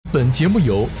本节目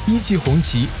由一汽红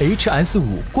旗 HS5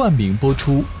 冠名播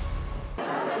出。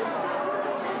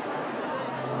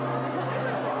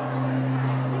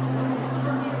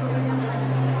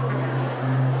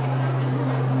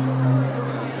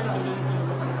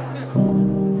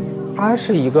他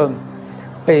是一个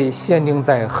被限定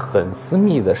在很私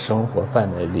密的生活范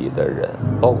围里的人，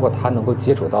包括他能够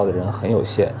接触到的人很有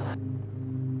限。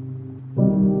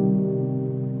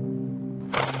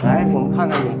来，我们看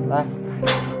看你来，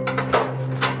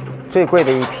最贵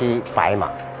的一匹白马，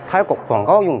它广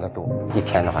告用的多，一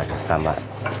天的话是3万，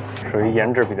属于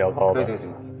颜值比较高的。对对对，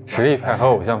实力派和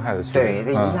偶像派的区别。对，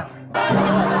这一样。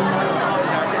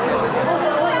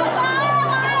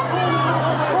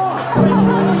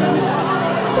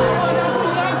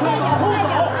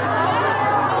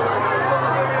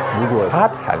如果他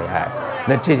谈恋爱，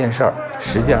那这件事儿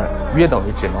实际上约等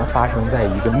于只能发生在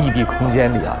一个密闭空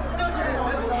间里啊！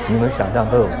你能想象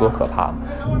它有多可怕吗？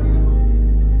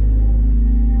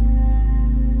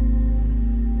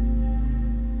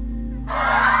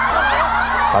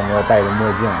他们要戴着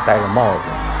墨镜，戴着帽子，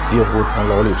几乎从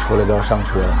楼里出来就要上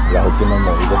车，然后进了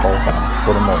某一个包房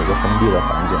或者某一个封闭的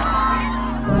环境。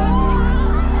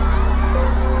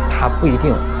他不一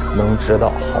定能知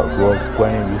道好多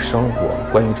关于生活、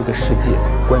关于这个世界、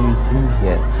关于今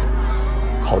天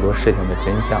好多事情的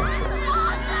真相是。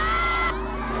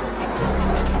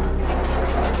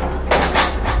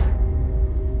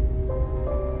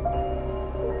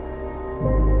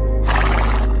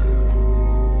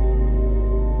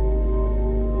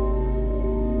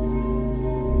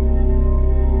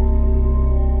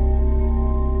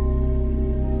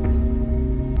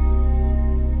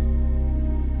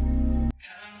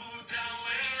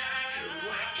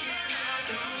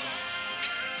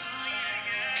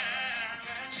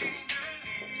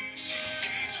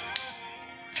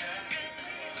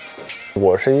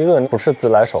我是一个不是自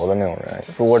来熟的那种人，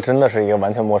如果真的是一个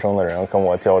完全陌生的人跟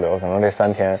我交流，可能这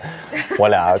3天我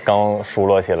俩刚熟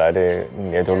络起来，这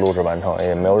也就录制完成，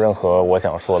也没有任何我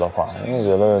想说的话，因为我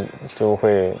觉得就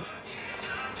会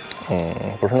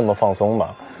不是那么放松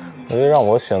吧。我觉得让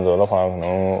我选择的话，可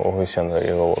能我会选择一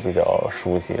个我比较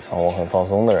熟悉然后我很放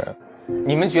松的人。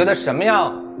你们觉得什么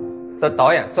样的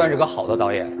导演算是个好的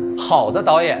导演？好的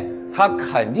导演他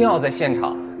肯定要在现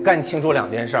场干清楚2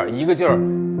件事，一个就是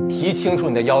提清楚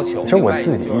你的要求。其实我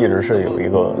自己一直是有一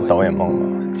个导演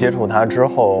梦的，接触他之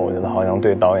后，我觉得好像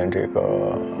对导演这个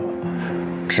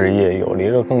职业有了一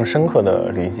个更深刻的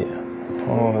理解。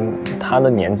他的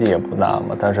年纪也不大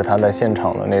嘛，但是他在现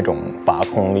场的那种把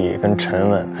控力跟沉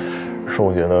稳，是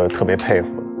我觉得特别佩服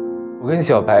的。我跟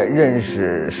小白认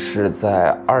识是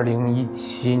在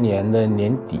2017年的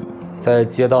年底，在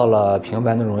接到了《平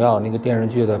凡的荣耀》那个电视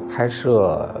剧的拍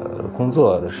摄工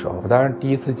作的时候，我当时第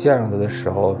一次见上他的时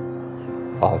候，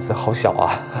这好小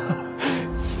啊，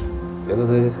觉得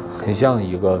他很像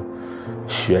一个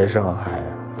学生，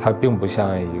他并不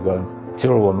像一个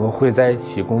就是我们会在一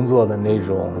起工作的那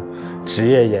种职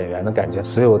业演员的感觉，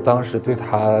所以我当时对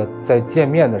他在见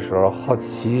面的时候好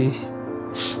奇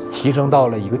提升到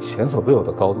了一个前所未有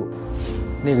的高度。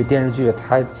那个电视剧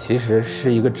它其实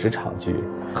是一个职场剧，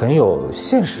很有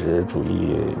现实主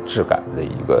义质感的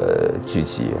一个剧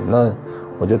集。那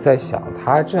我就在想，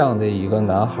他这样的一个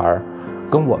男孩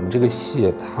跟我们这个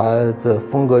戏他的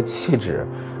风格气质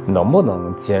能不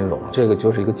能兼容，这个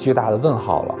就是一个巨大的问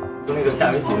号了。就那个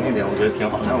下围棋那点我觉得挺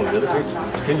好，但是我觉得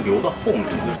可以留到后面。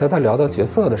在他聊到角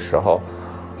色的时候，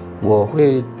我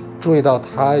会注意到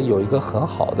他有一个很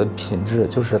好的品质，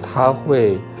就是他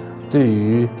会对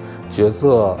于角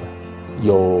色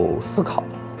有思考，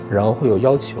然后会有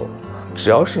要求。只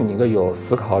要是你一个有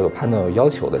思考、有判断、有要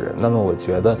求的人，那么我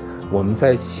觉得我们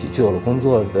在一起就有了工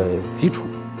作的基础。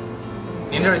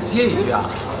您这儿接一句啊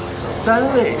，3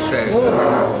位帅哥，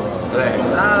对，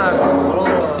那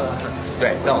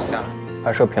对，再往下。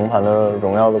拍摄《平凡的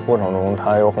荣耀》的过程中，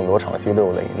他有很多场戏对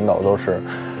我的引导都是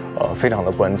非常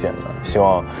的关键的。希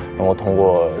望能够通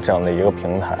过这样的一个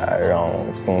平台，让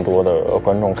更多的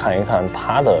观众看一看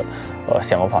他的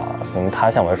想法跟他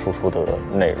向外输出的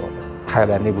内容。拍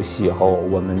完那部戏以后，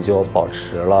我们就保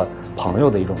持了朋友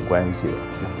的一种关系。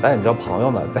但你知道，朋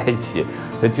友们在一起，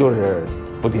他就是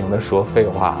不停的说废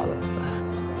话的。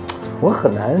我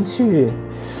很难去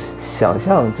想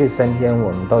象这3天我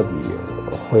们到底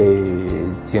会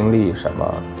经历什么。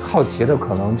好奇的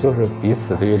可能就是彼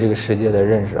此对于这个世界的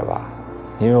认识吧。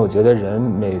因为我觉得人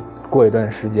每过一段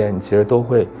时间，你其实都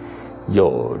会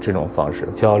有这种方式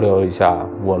交流一下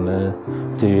我们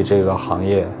对于这个行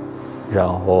业，然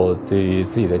后对于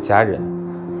自己的家人，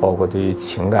包括对于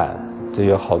情感，对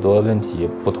于好多问题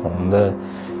不同的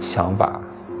想法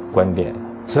观点，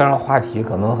虽然话题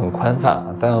可能很宽泛，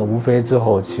但无非最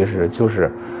后其实就是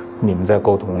你们在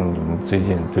沟通，你们最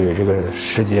近对这个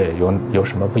世界有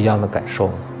什么不一样的感受？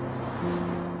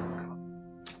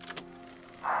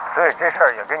所以这事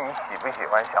儿也跟你喜不喜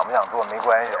欢、想不想做没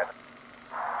关系。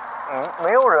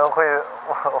没有人会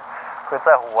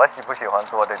在乎我喜不喜欢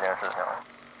做这件事情。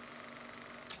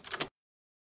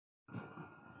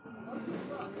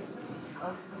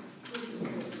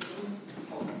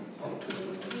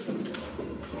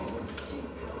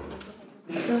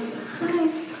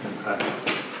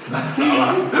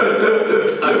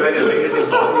他赶紧拎着镜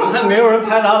头，你看没有人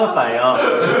拍他的反应。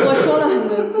我说了很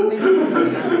多次，没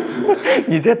人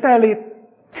你这带了一，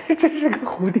这是个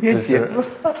蝴蝶结，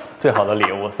最好的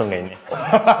礼物送给你。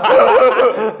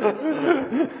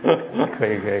可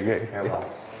以。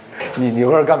你一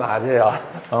会儿干嘛去呀？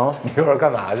啊，你一会儿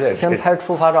干嘛去？先拍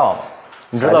出发照。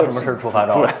你知道什么是出发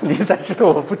照吗？你才知道，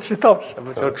我不知道什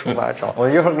么叫出发照。我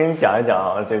一会儿给你讲一讲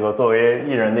啊，这个作为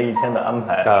艺人的一天的安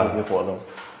排，出席活动。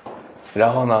然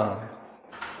后呢，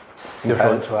就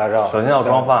说出发照。首先要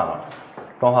妆发嘛，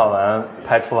妆发完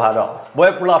拍出发照。我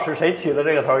也不知道是谁起的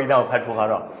这个头，一定要拍出发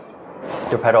照，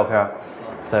就拍照片，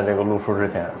在这个录书之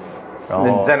前。然后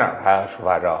那你在哪儿拍啊？出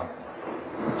发照？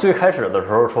最开始的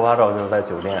时候，出发照就是在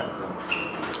酒店，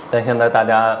但现在大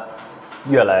家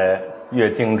越来越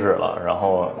精致了，然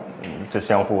后就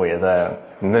相互也在。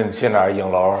那你去哪儿影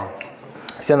楼？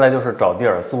现在就是找地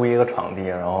儿租一个场地，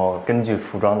然后根据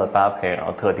服装的搭配，然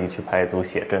后特地去拍一组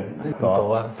写真。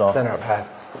走啊，走，在哪儿拍？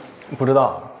不知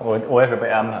道，我也是被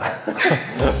安排。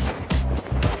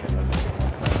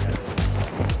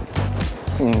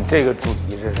这个主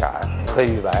题是啥呀？黑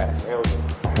与白？没有，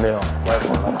没有，我也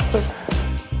不知道。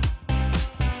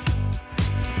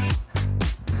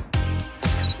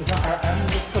你像 M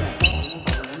的侧脸光，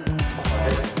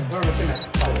不是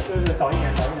对，早一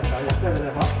点，对，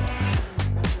好。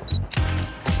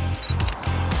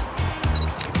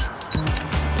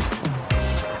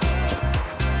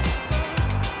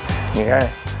你看，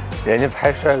人家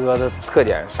拍帅哥的特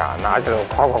点是啥？拿起来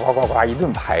夸一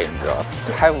顿拍，你知道吗？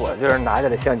拍我就是拿起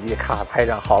来相机，咔拍一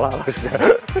张，好了，老师，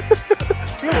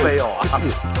并没有啊。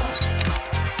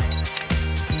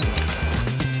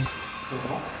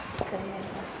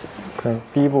可以，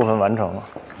第一部分完成了。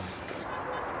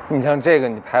你像这个，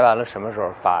你拍完了什么时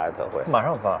候发呀？他会马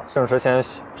上发，摄影师先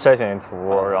筛选一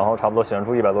图，然后差不多选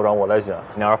出100多张，我再选。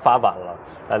你要是发晚了，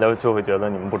大家就会觉得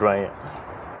你们不专业。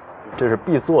这是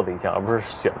必做的一项，而不是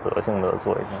选择性的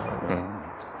做一项。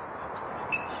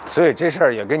所以这事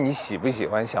儿也跟你喜不喜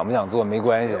欢、想不想做没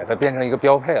关系，它变成一个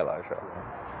标配了，是吧？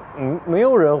没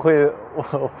有人会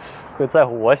在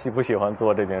乎我喜不喜欢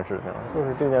做这件事情，就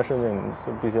是这件事情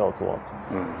就必须要做。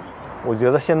我觉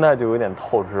得现在就有点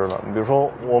透支了。比如说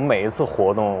我每一次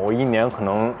活动，我一年可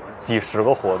能几十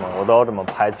个活动，我都要这么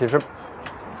拍，其实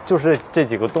就是这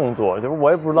几个动作，就是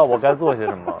我也不知道我该做些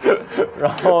什么，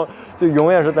然后就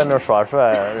永远是在那耍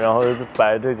帅，然后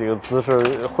摆这几个姿势，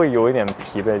会有一点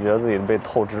疲惫，觉得自己被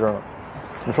透支了。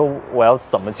你说我要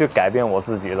怎么去改变我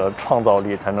自己的创造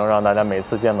力，才能让大家每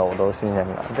次见到我都有新鲜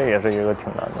感？这也是一个挺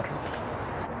难的事。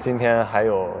今天还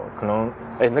有可能，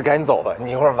哎，那赶紧走吧，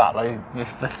你一会儿晚了，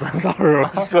粉丝到时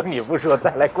候说你不说，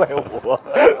再来怪我。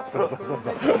走。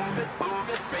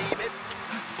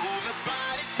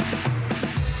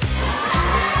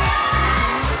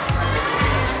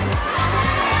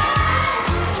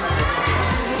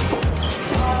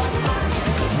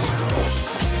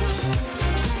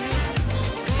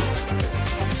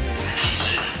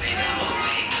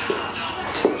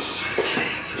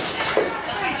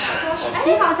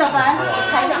你好，小白，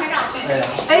台长。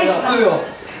哎呦，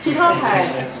齐涛台，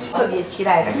特别期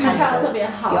待着他唱的特别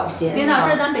好表现。领导，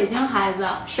这是咱北京孩子，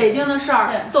北京的事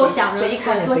儿都想着，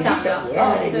多想着。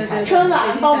对，春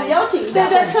晚帮我们邀请一下。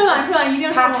对，春晚一定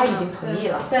是他已经同意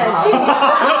了。对，去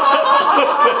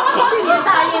年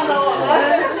答应了我们。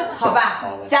好吧，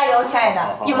加油，亲爱的，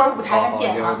一会儿舞台上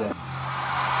见啊。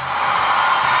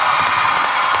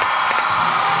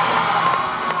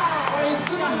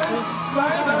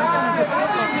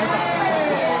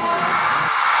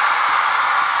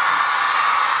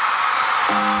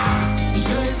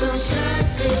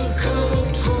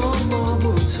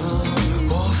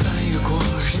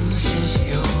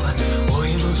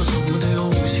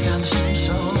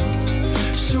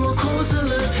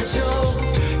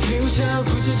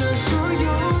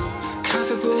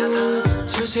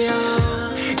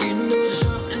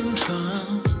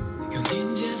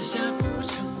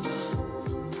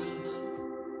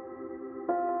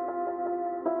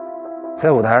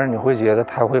在舞台上，你会觉得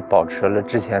他会保持了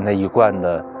之前的一贯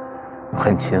的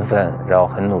很勤奋，然后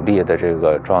很努力的这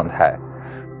个状态。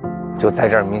就在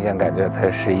这儿明显感觉他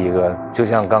是一个，就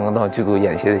像刚刚到剧组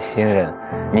演戏的新人，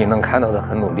你能看到他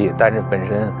很努力，但是本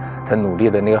身他努力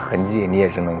的那个痕迹你也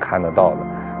是能看得到的。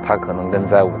他可能跟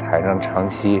在舞台上长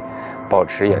期保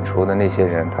持演出的那些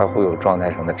人，他会有状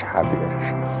态上的差别是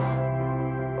什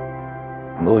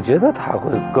么？我觉得他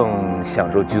会更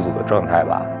享受剧组的状态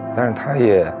吧，但是他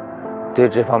也对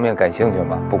这方面感兴趣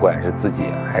嘛，不管是自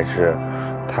己还是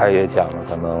他也讲了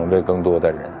可能为更多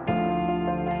的人。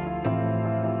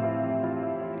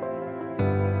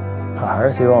还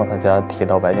是希望大家提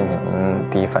到白敬亭，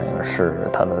第一反应是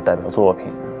他的代表作品，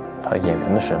他演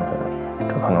员的身份，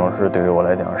这可能是对于我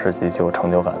来讲是极具有成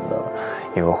就感的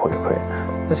一个回馈。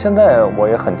那现在我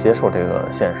也很接受这个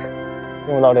现实，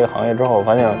进入到这个行业之后，我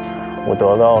发现我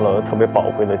得到了特别宝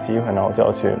贵的机会，那我就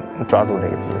要去抓住这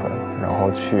个机会，然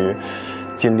后去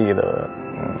尽力的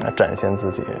展现自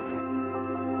己。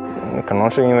可能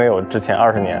是因为我之前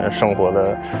20年生活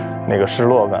的那个失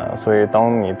落感，所以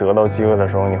当你得到机会的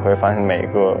时候，你会发现每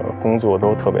个工作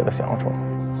都特别的享受。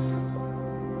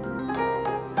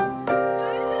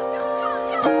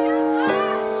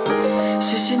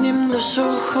谢谢你们的守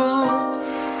候，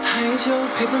还依旧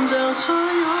陪伴在我左右。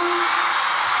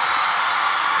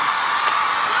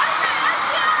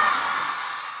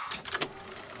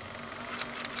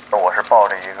我是抱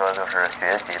着一个就是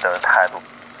学习的态度。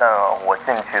但我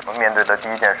进去面对的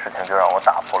第一件事情就让我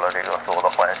打破了这个所有的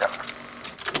幻想。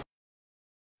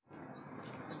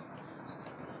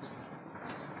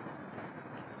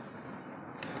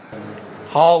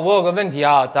好，我有个问题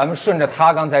啊，咱们顺着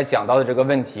他刚才讲到的这个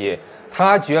问题，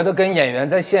他觉得跟演员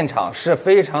在现场是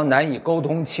非常难以沟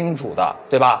通清楚的，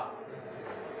对吧？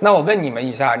那我问你们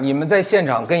一下，你们在现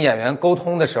场跟演员沟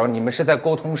通的时候，你们是在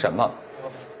沟通什么？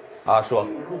啊，说。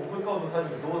我会告诉他你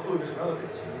给我做一个什么样的表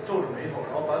情，皱着眉头，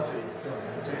然后把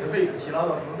嘴的位置提拉到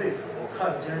什么位置，我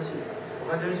看监视器，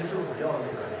我看监视器是不是我要的那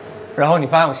个。然后你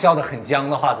发现我笑得很僵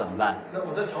的话怎么办？那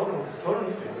我再调整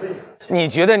你嘴的位置。你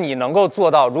觉得你能够做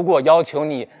到？如果要求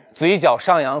你嘴角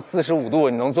上扬45度，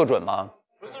你能做准吗？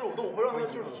不是45度，我会让他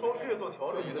就是说略做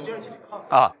调整，你的监视器里看。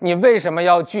啊，你为什么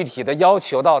要具体的要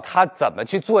求到他怎么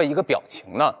去做一个表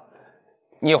情呢？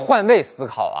你换位思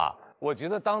考啊！我觉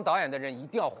得当导演的人一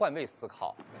定要换位思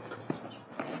考。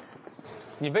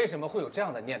你为什么会有这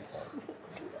样的念头？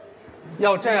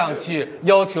要这样去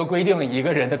要求规定一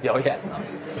个人的表演呢？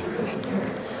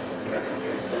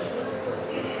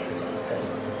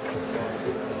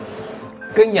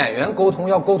跟演员沟通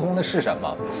要沟通的是什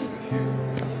么？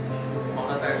帮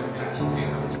他带入情绪。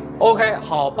OK，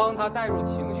 好，帮他带入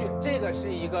情绪，这个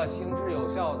是一个行之有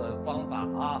效的方法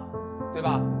啊，对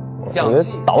吧？我觉得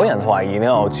导演的话一定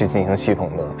要去进行系统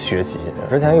的学习。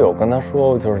之前有跟他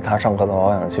说，就是他上课的话，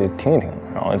我想去听一听，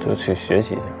然后就去学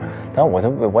习一下。但是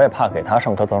我也怕给他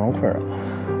上课造成困扰。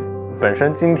本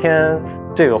身今天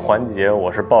这个环节，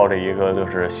我是抱着一个就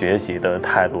是学习的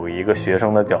态度，一个学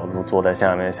生的角度坐在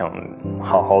下面，想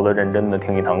好好的认真的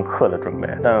听一堂课的准备。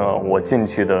但我进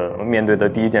去的面对的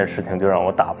第一件事情，就让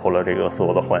我打破了这个所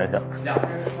有的幻想。两个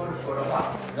人说着话，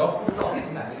然后不知道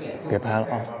从哪个点。别拍了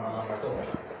啊！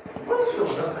我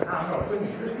就很纳闷，我说你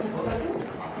这镜头在录什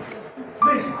么？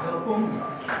为啥要动呢？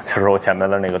其实我前面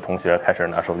的那个同学开始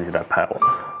拿手机在拍我。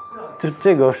就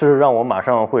这个是让我马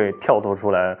上会跳脱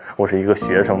出来，我是一个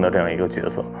学生的这样一个角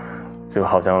色，就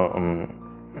好像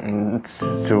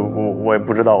就我也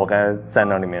不知道我该在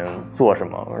那里面做什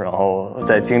么，然后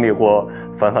在经历过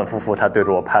反反复复他对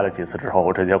着我拍了几次之后，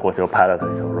我直接过去就拍了他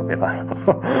一下，我说别拍了。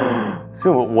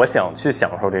就我想去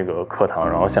享受这个课堂，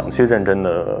然后想去认真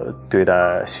的对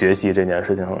待学习这件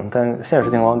事情，但现实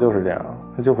情况就是这样，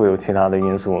就会有其他的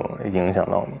因素影响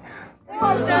到你。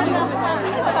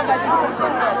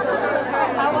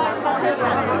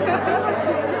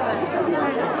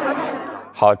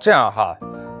好，这样哈，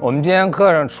我们今天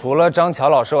课上除了张乔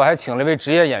老师，我还请了一位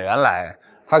职业演员来，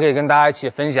他可以跟大家一起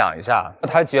分享一下，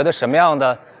他觉得什么样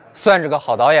的算是个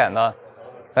好导演呢？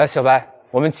来，小白，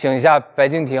我们请一下白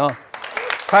敬亭，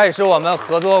他也是我们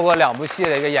合作过2部戏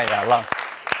的一个演员了。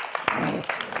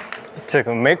这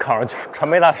个没考上传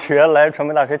媒大学，来传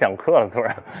媒大学讲课了，突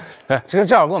然。这个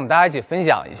正好跟我们大家一起分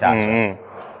享一下。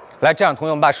来，这样同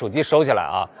学们把手机收起来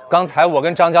啊！刚才我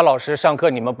跟张佳老师上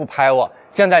课，你们不拍我，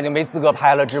现在就没资格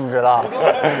拍了，知不知道？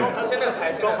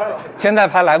现在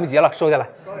拍来不及了，收下来。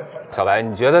小白，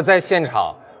你觉得在现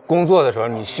场工作的时候，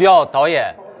你需要导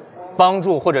演帮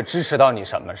助或者支持到你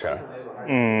什么事？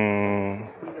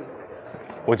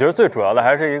我觉得最主要的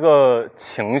还是一个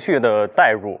情绪的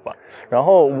带入吧。然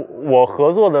后我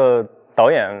合作的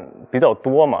导演比较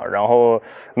多嘛，然后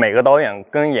每个导演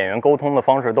跟演员沟通的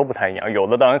方式都不太一样。有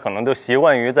的导演可能就习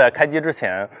惯于在开机之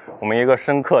前，我们一个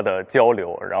深刻的交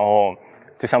流，然后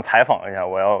就像采访一下，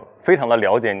我要非常的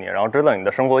了解你，然后知道你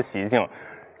的生活习性，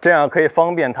这样可以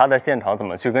方便他在现场怎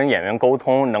么去跟演员沟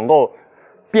通，能够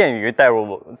便于带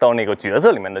入到那个角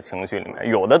色里面的情绪里面。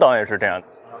有的导演是这样的，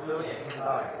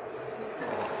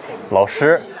老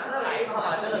师。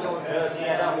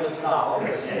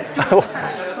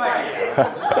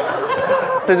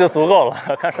这就足够了，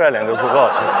看帅脸就足够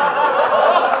了。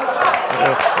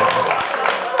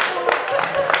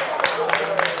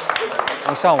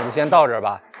上午就先到这儿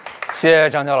吧，谢谢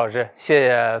张乔老师，谢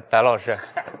谢白老师。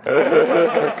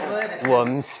我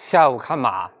们下午看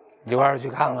马，一块儿去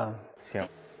看看。行，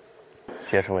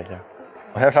接触一下。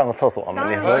我先上个厕所嘛，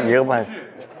你说1个半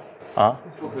啊？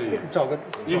就可以找个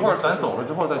一会儿咱走了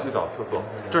之后再去找厕所，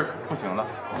这儿不行了。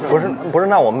不是，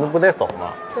那我们不得走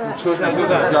吗？对，车线就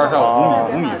在边上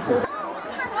5米处。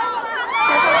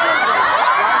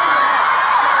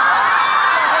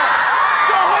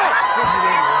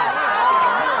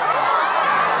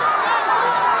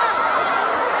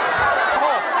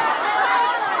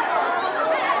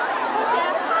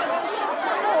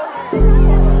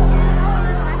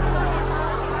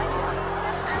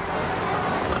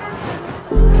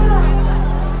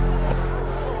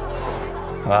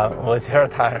我今儿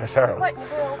摊上事儿了。你不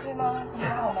是 OK 吗？你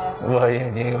还好吗？我已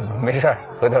经没事儿，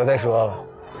回头再说吧。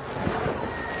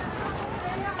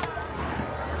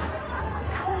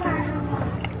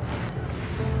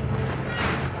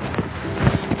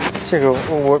这个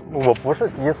我不是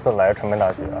第一次来传媒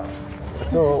大学，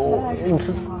就是我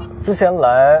之前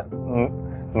来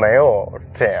没有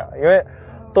这样，因为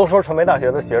都说传媒大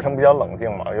学的学生比较冷静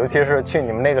嘛，尤其是去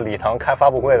你们那个礼堂开发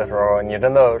布会的时候，你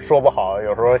真的说不好，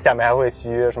有时候下面还会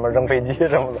虚什么扔飞机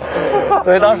什么的，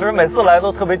所以当时每次来都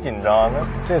特别紧张。那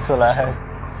这次来，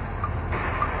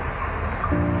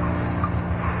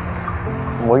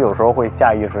我有时候会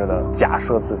下意识的假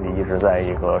设自己一直在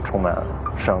一个充满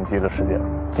摄像机的世界，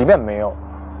即便没有，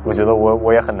我觉得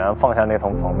我也很难放下那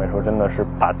层防备，说真的是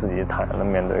把自己坦然的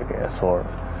面对给所有人。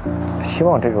希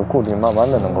望这个顾虑慢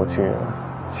慢的能够去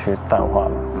淡化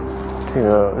了。这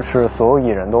个是所有艺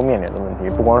人都面临的问题，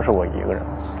不光是我一个人，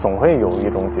总会有一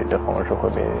种解决方式会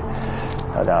被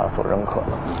大家所认可的。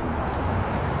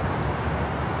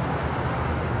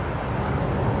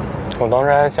我当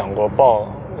时还想过报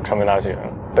传媒大学，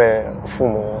被父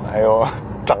母还有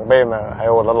长辈们还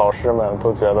有我的老师们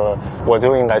都觉得我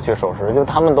就应该去首师，就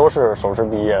他们都是首师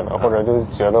毕业的，或者就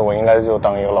觉得我应该就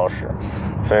当一个老师。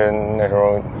所以那时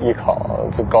候艺考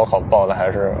就高考报的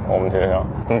还是我们学校。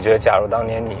你觉得假如当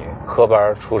年你科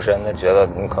班出身的，觉得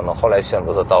你可能后来选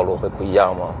择的道路会不一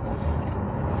样吗？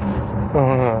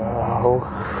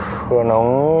可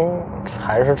能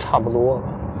还是差不多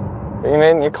的，因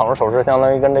为你考上首师相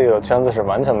当于跟这个圈子是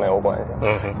完全没有关系。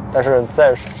但是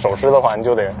在首师的话你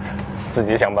就得自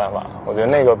己想办法，我觉得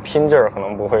那个拼劲儿可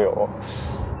能不会有。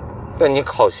对，你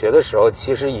考学的时候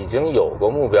其实已经有过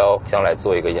目标，将来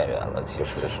做一个演员了，其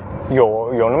实是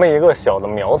有那么一个小的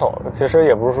苗头。其实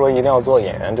也不是说一定要做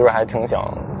演员，就是还挺想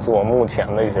做目前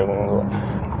的一些工作。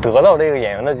得到这个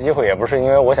演员的机会也不是因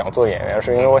为我想做演员，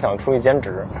是因为我想出去兼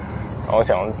职，然后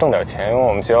想挣点钱，因为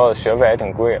我们学校的学费还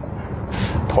挺贵的，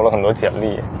投了很多简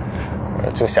历，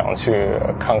就想去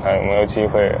看看有没有机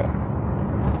会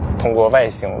通过外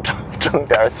形挣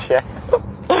点钱。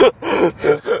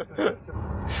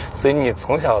所以你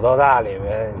从小到大里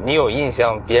面，你有印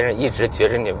象别人一直觉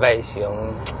着你外形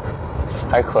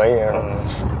还可以。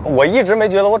我一直没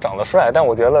觉得我长得帅，但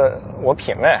我觉得我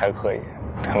品味还可以。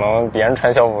可能别人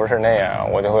穿校服是那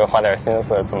样，我就会花点心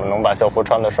思，怎么能把校服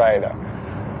穿得帅一点，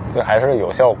就还是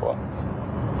有效果。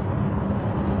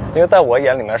因为在我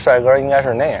眼里面，帅哥应该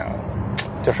是那样，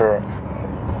就是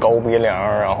高鼻梁，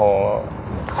然后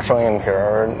大双眼皮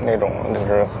儿那种，就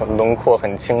是轮廓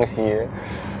很清晰，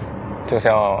就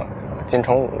像金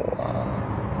城武啊、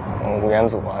吴彦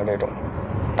祖啊这种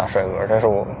大帅哥。但是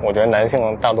我觉得男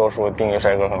性大多数定义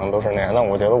帅哥可能都是那样，但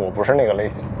我觉得我不是那个类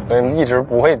型，所以一直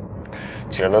不会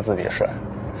觉得自己帅。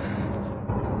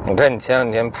我看你前两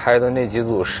天拍的那几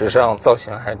组时尚造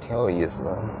型还挺有意思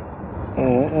的。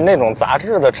那种杂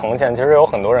志的呈现其实有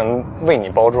很多人为你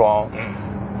包装，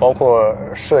包括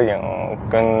摄影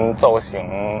跟造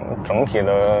型整体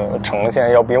的呈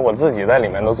现要比我自己在里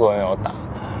面的作用要大。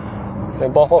所以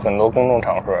包括很多公众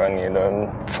场合，你的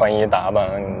穿衣打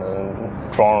扮、你的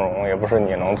妆容也不是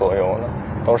你能左右的，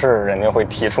都是人家会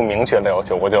提出明确的要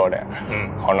求，我就要这样。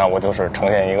好，那我就是呈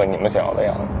现一个你们想要的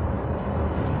样子。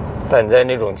但在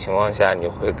那种情况下，你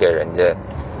会给人家，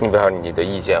你比如说你的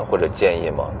意见或者建议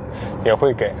吗？也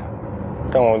会给，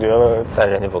但我觉得，但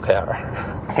人家不 care。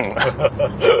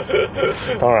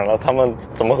当然了，他们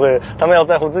怎么会？他们要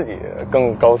在乎自己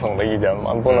更高层的意见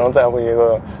嘛，不能在乎一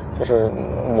个就是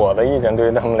我的意见，对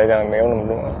于他们来讲也没有那么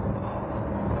重要。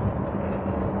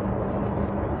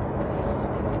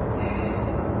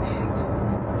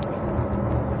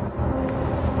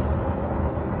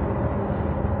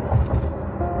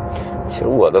其实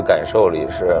我的感受里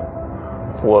是，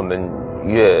我们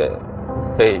越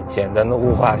被简单的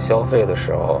物化消费的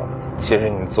时候，其实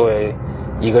你作为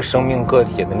一个生命个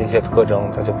体的那些特征，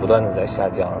它就不断的在下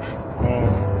降。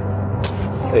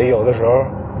所以有的时候，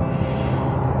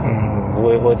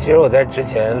我其实我在之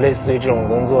前类似于这种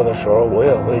工作的时候，我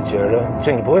也会觉着，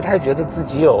就你不会太觉得自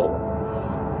己有，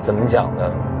怎么讲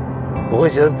呢？不会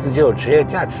觉得自己有职业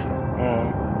价值，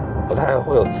不太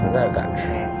会有存在感。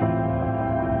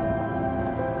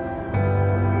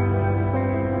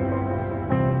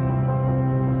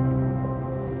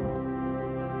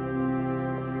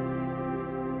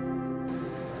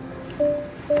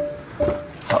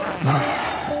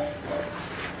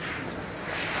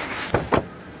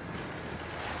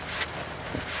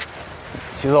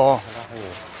齐总，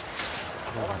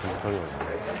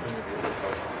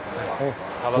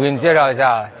我给你介绍一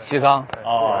下齐刚。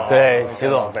哦，对，齐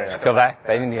总，小白，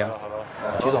白敬亭。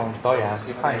齐总导演，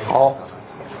看一下。好。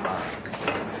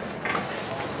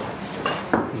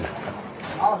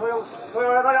好，所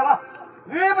有人到家了，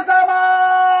预备三马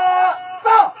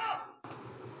上。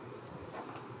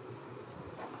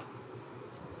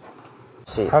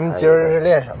他们今儿是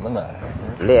练什么呢？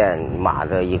练马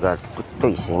的一个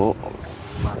队形，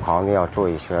旁边要做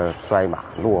一些摔马、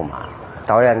落马。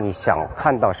导演，你想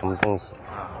看到什么东西，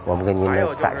我们给你们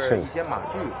展示一些马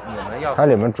具。你们要。它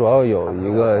里面主要有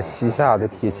一个西夏的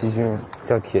铁器具，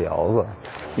叫铁窑子。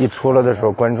一出来的时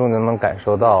候，观众就能感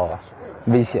受到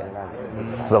危险、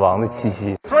死亡的气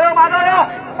息。所有马加油，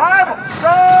开步走。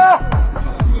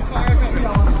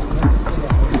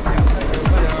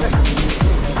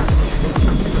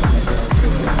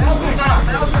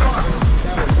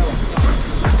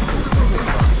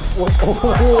我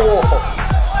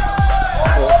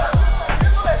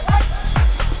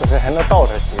这还能倒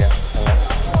着接，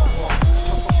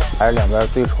还是两边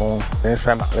对冲，人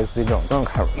摔马类似于这种都能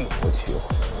看出我去，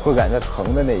会感觉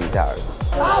疼的那一下。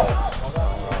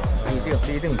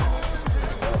立定跑。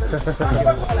比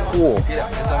2比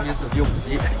3比4比5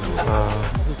比。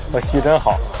我戏真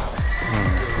好。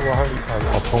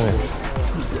好聪明。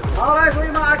好，来，注意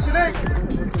马起飞。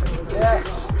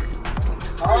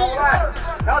好，来，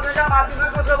调整一下马平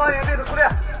衡各侧方眼对着出列。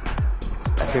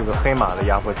这个黑马的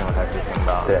压迫性还是挺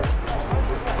大的。对，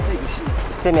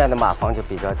这面的马房就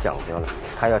比较讲究了，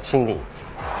他要清理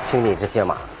这些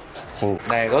马，清理。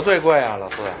哪个最贵啊，老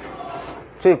四？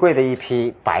最贵的一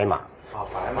匹白马。啊，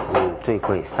白马。最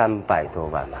贵300多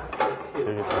万吧。这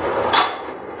是你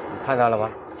看到了吗？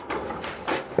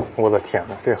我的天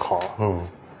哪，这好，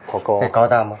好高。这高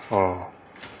大吗？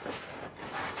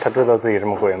他知道自己这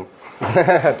么贵吗？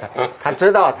他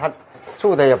知道，他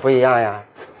住的也不一样呀，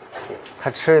他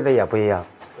吃的也不一样。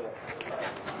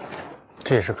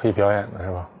这是可以表演的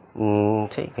是吧？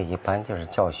这个一般就是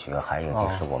教学，还有就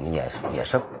是我们也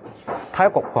是拍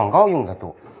广告用的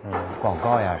多，广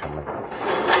告呀什么的。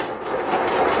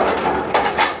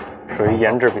属于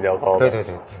颜值比较高的。对，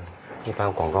一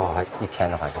般广告还一天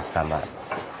的话就3万。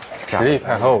实力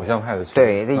派和偶像派的区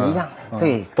别。对，这一样，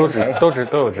对，都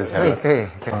有值钱的。对。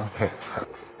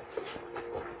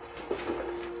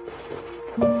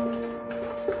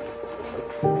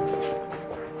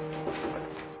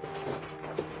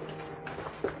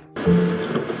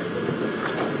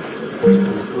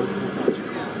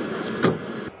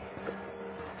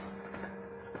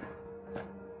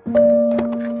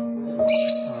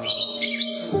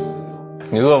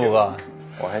你饿不饿？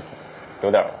我还行，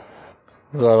有点吧。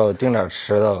饿了，我订点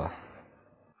吃的吧。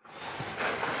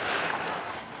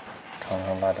尝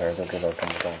尝拉皮就知道正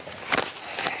不正宗。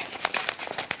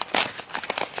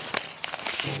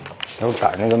要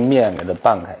把那个面给它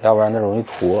拌开，要不然它容易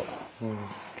坨。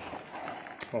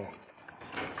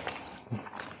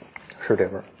是这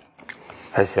味儿，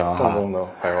还行哈。正宗的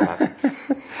白肉拉皮。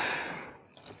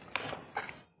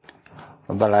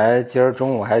我本来今儿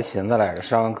中午还寻思来着，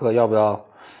上完课要不要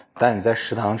带你在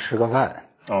食堂吃个饭？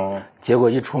结果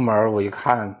一出门我一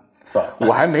看，算了，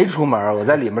我还没出门，我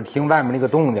在里面听外面那个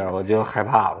动静，我就害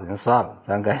怕，我就算了，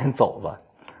咱赶紧走吧。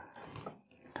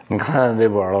你看微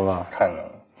博了吗？看了。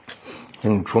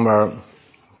你出门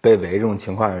被围这种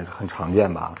情况很常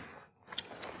见吧？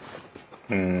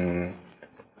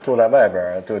住在外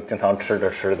边就经常吃着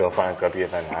发现隔壁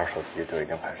在拿着手机就已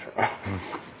经开始了。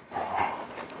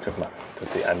这嘛就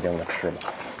自己安静的吃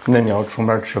吧。那你要出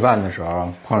门吃饭的时候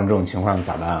碰上这种情况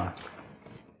咋办啊？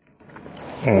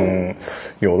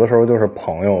有的时候就是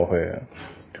朋友会，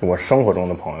就我生活中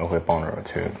的朋友会帮着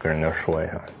去跟人家说一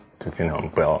下，就尽量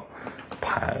不要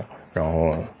拍，然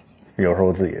后有时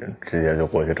候自己直接就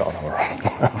过去找他们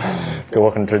说，就我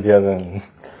很直接的。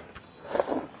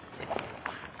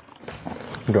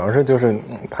主要是就是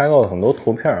拍到很多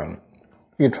图片，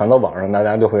一传到网上，大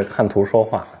家就会看图说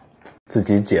话，自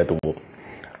己解读，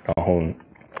然后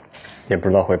也不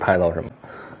知道会拍到什么。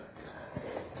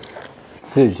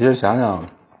所以其实想想，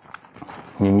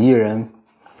你们艺人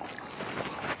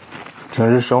平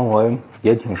时生活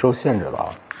也挺受限制的啊。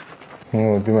因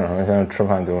为我基本上现在吃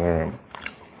饭就是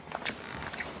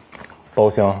包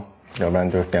厢，要不然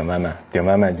就是点外卖，点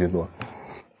外卖居多。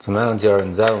怎么样，今儿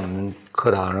你在我们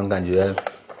课堂上感觉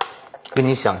跟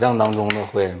你想象当中的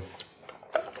会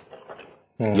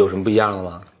有什么不一样的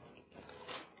吗？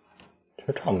其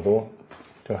实差不多，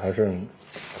就还是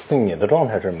对你的状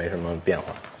态是没什么变化。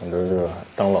我觉得就是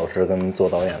当老师跟做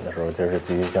导演的时候就是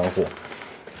极其相似。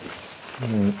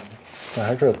那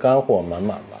还是干货满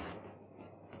满吧。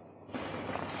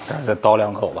但是再叨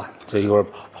2口吧，这一会儿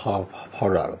泡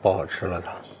软了，不好吃了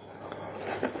它。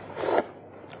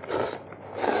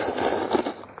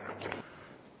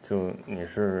就你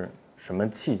是什么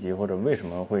契机或者为什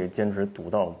么会坚持读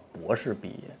到博士毕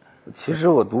业？其实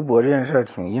我读博这件事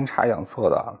挺阴差阳错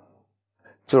的啊，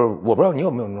就是我不知道你有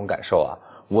没有那种感受啊。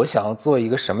我想要做一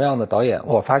个什么样的导演，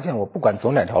我发现我不管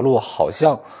走哪条路，好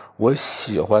像我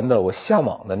喜欢的、我向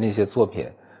往的那些作品，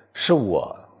是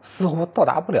我似乎到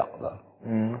达不了的。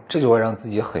这就会让自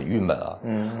己很郁闷啊。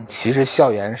其实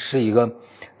校园是一个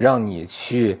让你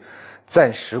去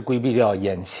暂时规避掉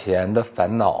眼前的烦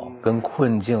恼跟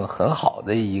困境很好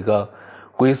的一个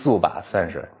归宿吧，算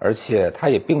是。而且它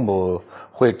也并不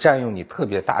会占用你特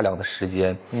别大量的时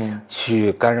间，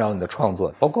去干扰你的创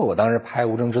作。包括我当时拍《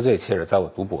无证之罪》，其实在我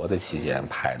读博的期间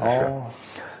拍的是，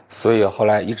所以后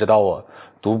来一直到我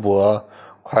读博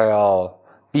快要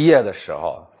毕业的时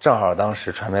候，正好当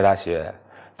时传媒大学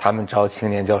他们招青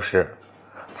年教师，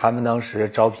他们当时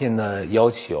招聘的要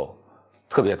求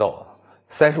特别逗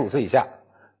，35岁以下，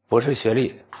博士学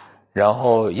历，然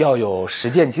后要有实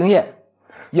践经验，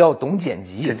要懂剪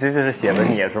辑。这就是写的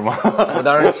你是吗？我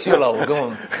当时去了，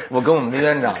我跟我们的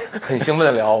院长很兴奋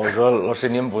的聊，我说老师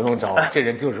您不用招，这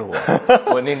人就是我。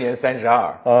我那年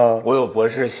32，我有博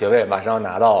士学位，马上要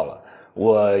拿到了，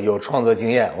我有创作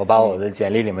经验，我把我的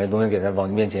简历里面的东西给他往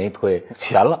面前一推，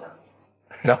全了。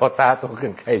然后大家都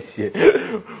很开心，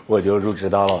我就入职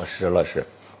当老师了。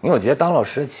因为我觉得当老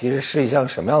师其实是一项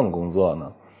什么样的工作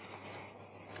呢？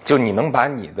就你能把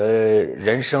你的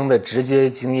人生的直接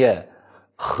经验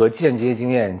和间接经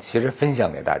验其实分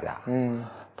享给大家。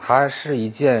它是一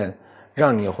件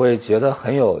让你会觉得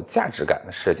很有价值感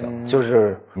的事情。就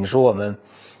是你说我们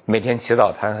每天起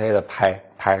早贪黑的拍，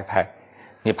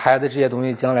你拍的这些东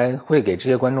西将来会给这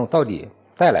些观众到底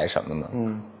带来什么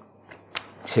呢？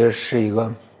其实是一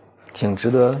个挺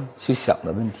值得去想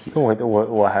的问题。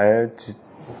我还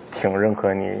挺认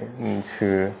可你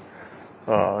去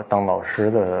当老师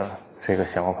的这个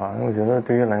想法，因为我觉得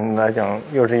对于来讲，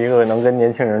又是一个能跟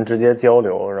年轻人直接交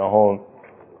流，然后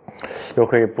又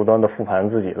可以不断的复盘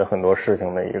自己的很多事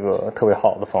情的一个特别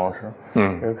好的方式。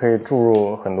也可以注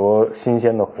入很多新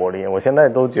鲜的活力。我现在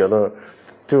都觉得，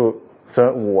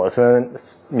虽然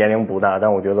年龄不大，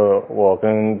但我觉得我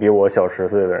跟比我小10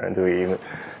岁的人就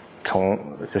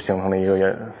形成了一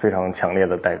个非常强烈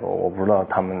的代沟。我不知道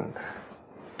他们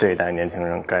这一代年轻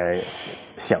人该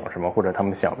想什么，或者他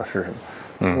们想的是什么。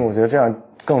我觉得这样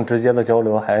更直接的交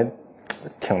流还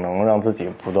挺能让自己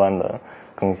不断的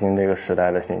更新这个时代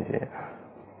的信息。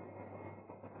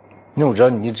因为我知道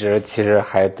你一直其实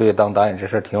还对当导演这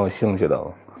事挺有兴趣的。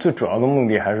最主要的目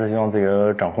的还是希望自己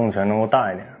的掌控权能够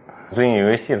大一点。最近有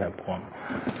一个戏在播，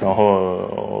然后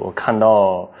我看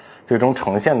到最终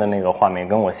呈现的那个画面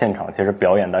跟我现场其实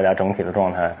表演大家整体的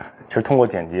状态，其实通过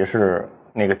剪辑是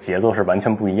那个节奏是完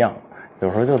全不一样的。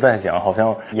有时候就在想，好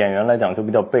像演员来讲就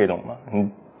比较被动嘛。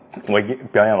我一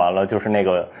表演完了，就是那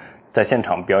个在现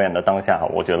场表演的当下，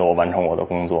我觉得我完成我的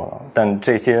工作了。但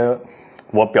这些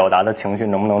我表达的情绪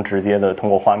能不能直接的通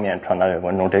过画面传达给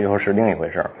观众，这又是另一回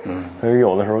事。所以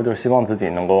有的时候就希望自己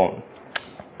能够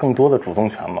更多的主动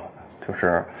权嘛。就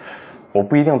是我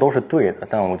不一定都是对的，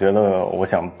但我觉得我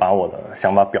想把我的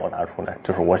想法表达出来，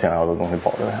就是我想要的东西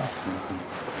保留下来。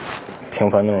平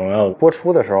凡的荣耀播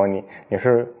出的时候，你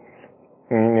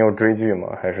有追剧吗？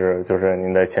还是就是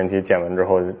您在前期剪完之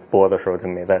后播的时候就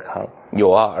没再看了？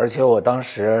有啊，而且我当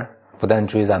时不但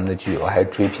追咱们的剧，我还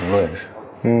追评论。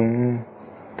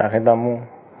打开弹幕，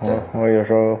我有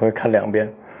时候会看2遍。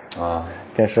啊，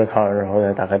电视看完之后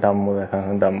再打开弹幕，再看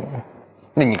看弹幕。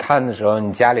那你看的时候，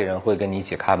你家里人会跟你一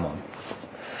起看吗？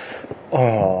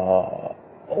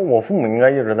我父母应该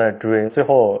一直在追，最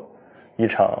后一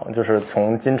场就是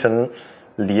从金晨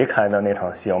离开的那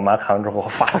场戏，我妈看完之后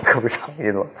发了特别长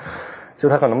一段，就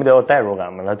她可能比较有代入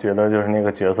感吧，她觉得就是那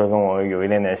个角色跟我有一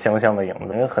点点相像的影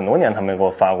子，因为很多年她没给我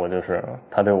发过，就是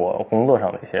她对我工作上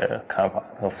的一些看法，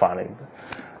她发了一个，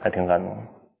还挺感动的。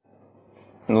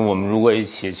那我们如果一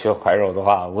起去怀柔的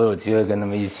话，我有机会跟他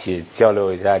们一起交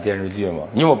流一下电视剧吗？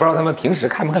因为我不知道他们平时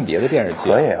看不看别的电视剧。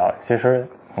可以啊，其实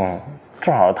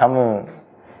正好他们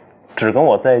只跟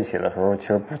我在一起的时候，其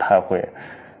实不太会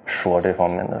说这方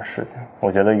面的事情。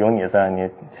我觉得有你在，你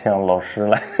像老师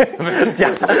来家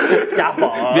访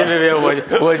啊。别，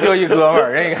我就一哥们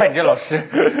儿，人一看你这老师。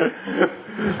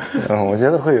我觉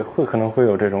得可能会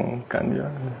有这种感觉，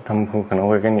他们可能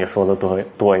会跟你说的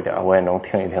多一点，我也能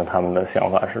听一听他们的想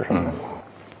法是什么。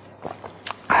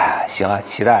行啊，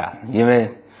期待啊，因为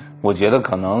我觉得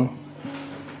可能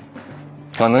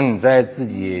你在自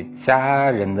己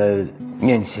家人的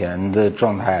面前的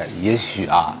状态，也许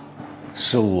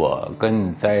是我跟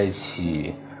你在一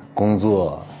起工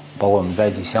作，包括我们在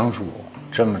一起相处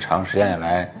这么长时间以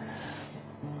来，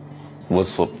我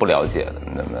所不了解的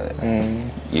那么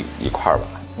一块儿吧。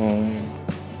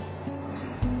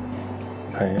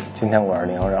可以，今天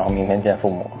520，然后明天见父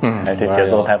母。这节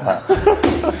奏太快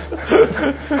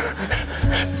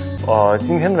了。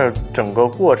今天的整个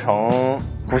过程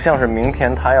不像是明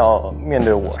天他要面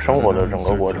对我生活的整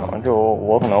个过程，就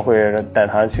我可能会带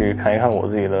他去看一看我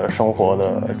自己的生活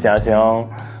的家乡，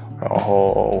然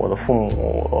后我的父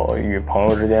母与朋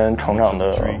友之间成长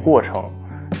的过程。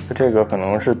这个可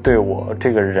能是对我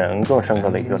这个人更深刻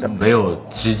的一个了解。没有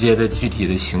直接的具体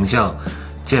的形象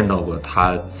见到过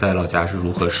他在老家是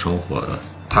如何生活的，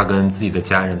他跟自己的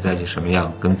家人在一起什么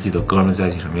样，跟自己的哥们在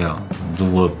一起什么样，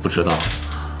我不知道，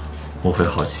我会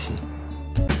好奇。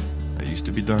I used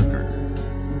to be darker,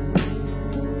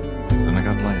 then I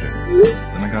got lighter,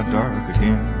 then I got dark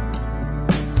again.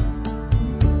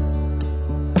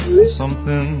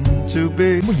 Something to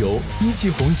be. 节目由一汽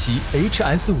红旗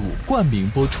HS5 冠名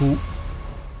播出。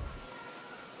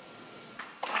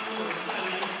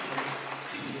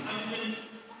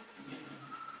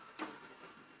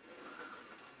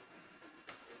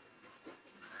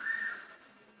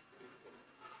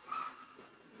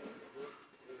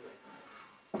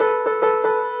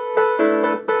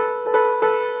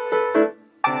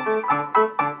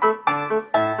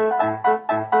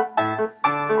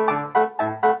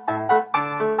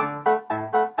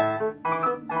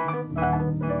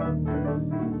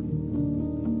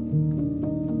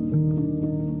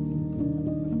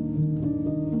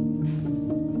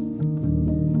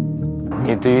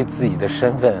你对于自己的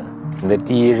身份，你的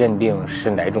第一认定是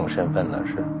哪种身份呢？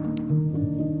是？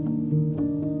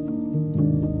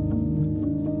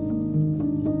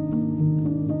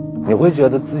你会觉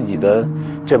得自己的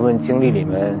这部分经历里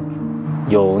面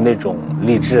有那种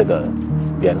励志的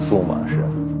元素吗？是？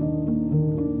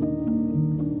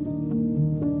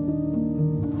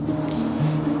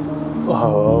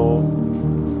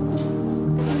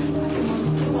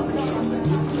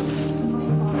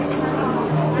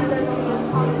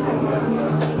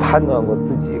判断过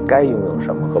自己该拥有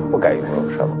什么和不该拥有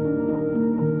什么。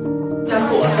加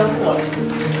速我，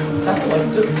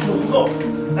这速度不够。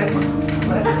来，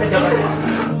小白。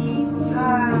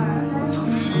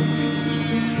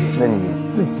那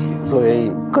你自己作为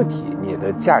个体，你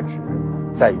的价值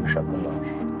在于什么呢？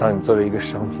当你作为一个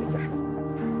商品的时候。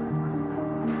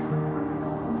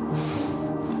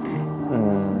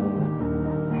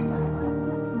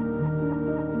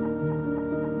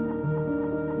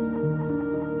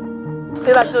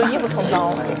对吧？就衣服冲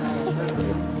脏了，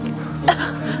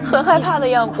很害怕的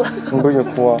样子。你不许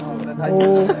哭啊！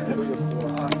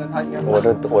我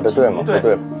这对吗？不对。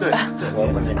对。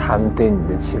他们对你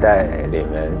的期待里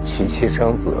面，娶妻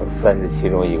生子算是其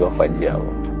中一个环节吗？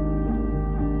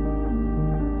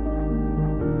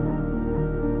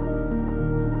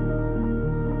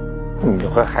你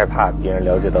会害怕别人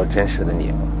了解到真实的你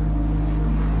吗？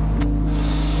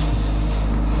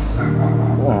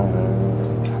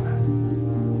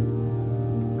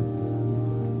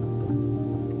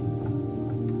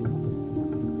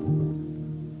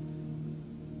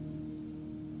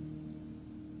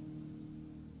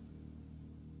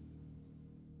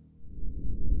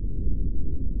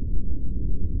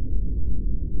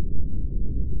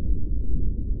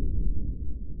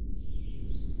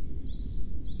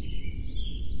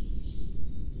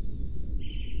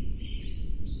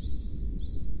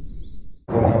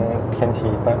今天天气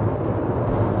一般，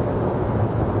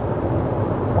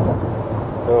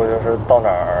所以我就是到哪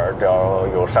儿只要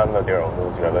有山的地儿，我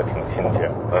都觉得挺亲切。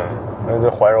因为这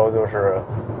怀柔就是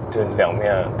这两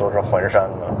面都是环山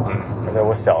的。而且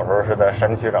我小时候是在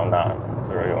山区长大的，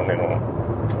就是有那种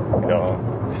比较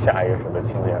下意识的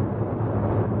亲切。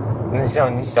那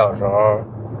像你小时候，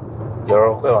有时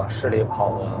候会往市里跑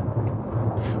吗？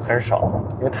很少，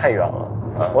因为太远了。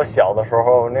我小的时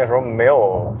候，那时候没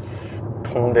有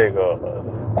通这个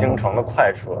京城的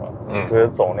快车，就得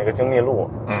走那个京密路，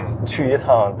去一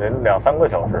趟得2、3个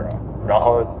小时，然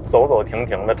后走走停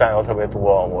停的站又特别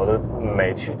多，我的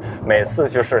每次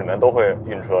去市里面都会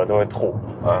晕车，都会吐，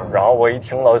然后我一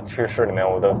听到去市里面，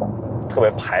我就特别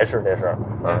排斥这事儿，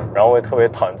然后我也特别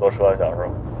讨厌坐车。小时候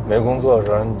没工作的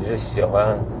时候，你是喜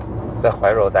欢在怀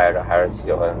柔待着，还是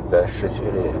喜欢在市区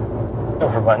里？要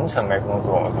是完全没工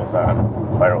作，就在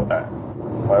怀柔待。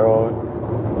怀柔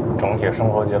整体生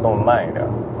活节奏慢一点。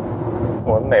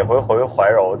我每回回怀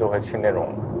柔就会去那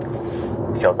种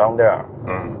小脏店，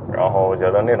然后我觉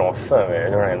得那种氛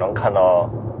围，就是你能看到，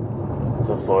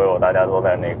就所有大家都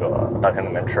在那个大厅里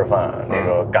面吃饭，那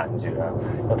个感觉，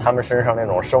就他们身上那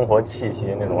种生活气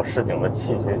息，那种市井的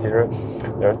气息，其实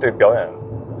也是对表演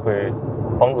会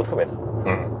帮助特别大。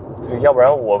就要不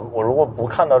然我如果不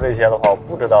看到这些的话，我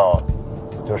不知道。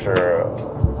就是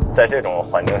在这种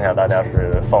环境下，大家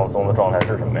是放松的状态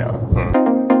是什么样？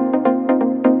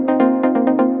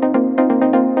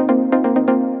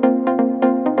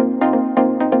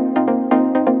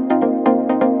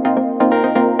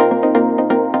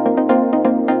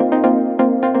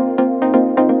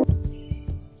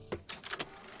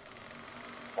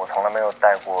我从来没有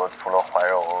带过除了怀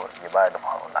柔以外的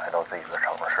朋友来到自己的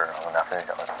城市，然后跟大家分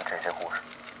享这些故事。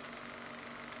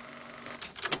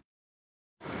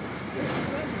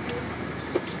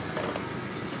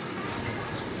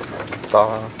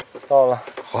到了，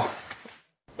好。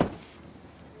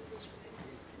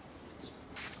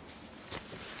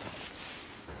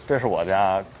这是我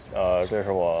家，这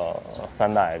是我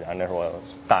3大爷家，那是我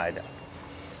大爷家，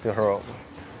就是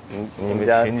你们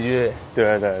家邻居，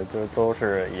对，就都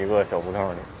是一个小胡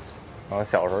同里。然后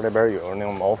小时候这边有那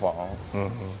种茅房，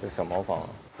就小茅房。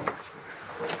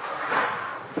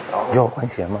要换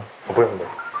鞋吗？我不用。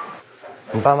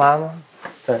你爸妈呢？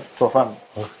在做饭呢。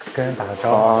我跟人打个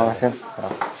招呼。行啊。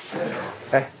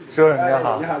哎，叔叔你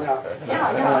好。你好。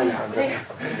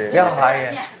你好，阿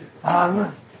姨。啊，那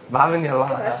麻烦您了。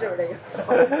是不是这个？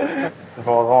你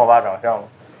说我跟我爸长相吗？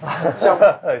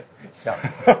像。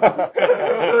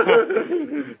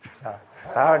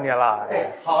打扰你了。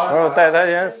好。我带他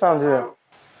先上去。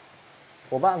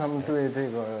我爸他们对这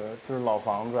个就是老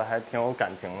房子还挺有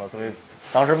感情的，所以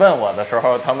当时问我的时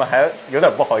候，他们还有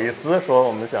点不好意思，说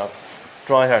我们想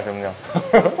装一下行不行？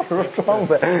我说装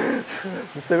呗，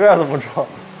你随便怎么装。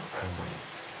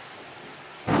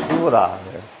住的，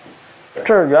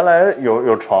这儿原来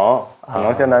有床，可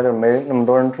能现在就没那么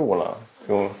多人住了，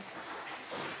就。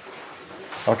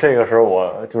然后这个时候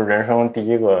我就是人生第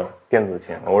一个电子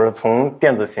琴，我是从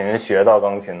电子琴学到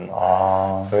钢琴的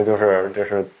所以就是这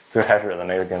是最开始的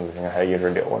那个电子琴还一直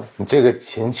留着。你这个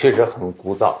琴确实很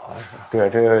古早啊，对，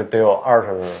这个得有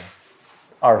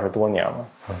20多年了。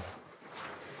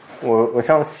我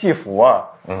像戏服啊，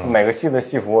每个戏的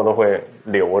戏服我都会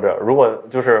留着，如果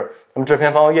就是他们制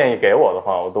片方愿意给我的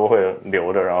话，我都会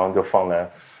留着，然后就放在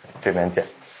这边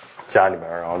家里边，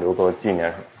然后留作纪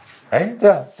念什么。哎，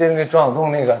对，就是那庄小栋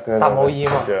那个大毛衣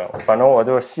嘛。对，反正我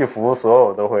就戏服所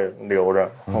有都会留着。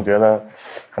我觉得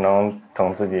可能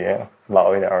等自己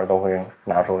老一点都会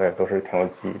拿出来，都是挺有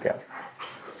记忆点。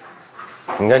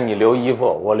你看你留衣服，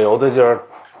我留的就是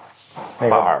那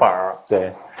个板儿，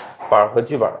对，板儿和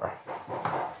剧本。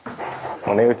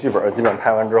我那个剧本基本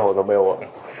拍完之后都被我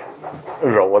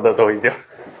揉的都已经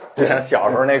就像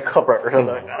小时候那课本似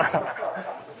的。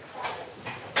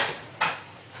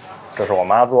这是我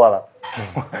妈做的，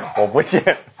我不信。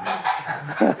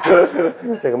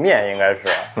这个面应该是，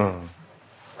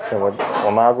这我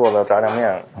妈做的炸酱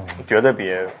面，绝对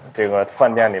比这个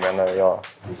饭店里面的要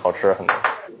好吃很多。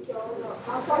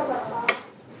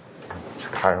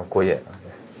看着过瘾。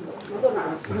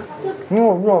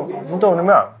你炖这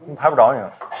面，你排不着你。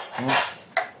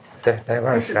对，在一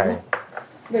块儿吃。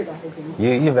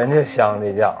一闻就香，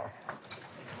这酱。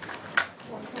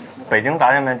北京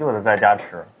炸酱面就得在家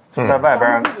吃。就在外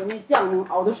边，自己那酱能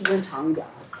熬的时间长一点，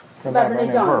在外边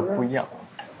那味儿不一样。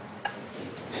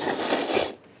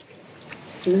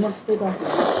什么味道是？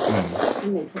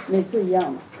每次一样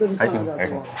的，搁的酱有点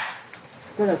多，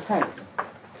搁点菜。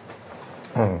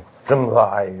这么多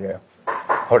阿姨，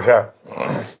好吃。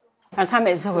但他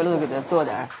每次回来都给他做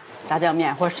点炸酱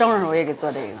面，或者生日时候也给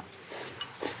做这个。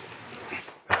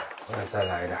我再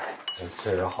来一点，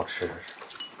这个好吃。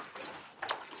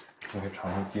你可以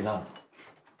尝尝鸡蛋。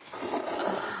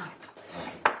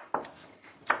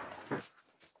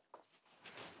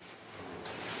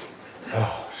哎呦，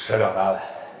吃了2大碗，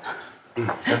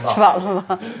真棒！吃饱了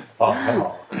吗？饱，太饱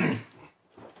了。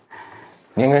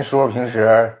您跟叔叔平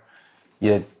时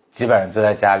也基本上就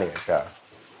在家里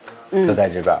是，就在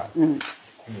这边。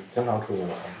经常出去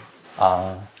玩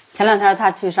啊。前2天他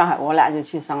去上海，我俩就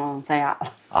去三亚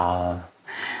了。啊。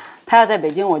他要在北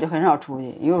京，我就很少出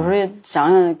去，有时候想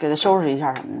想给他收拾一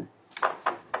下什么的。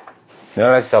原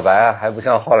来小白啊，还不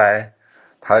像后来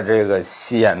他这个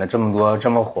戏演的这么多这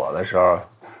么火的时候，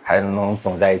还能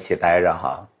总在一起待着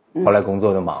哈。后来工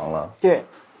作就忙了。对。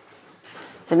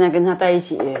现在跟他在一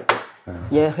起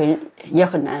也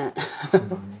很难。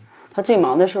他最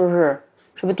忙的时候是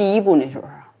不是第1部那时候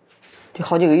啊？就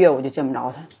好几个月我就见不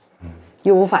着他，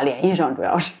又无法联系上，主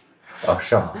要是。哦，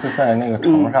是吗？就在那个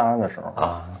长沙的时候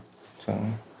啊。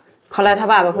后来他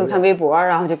爸爸会看微博，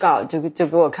然后就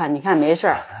给我看，你看没事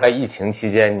儿。在疫情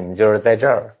期间，你们就是在这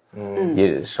儿，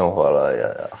也生活了也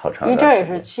好长。因为这儿也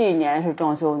是去年是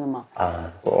装修的嘛。啊，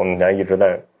我们家一直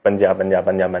在搬家，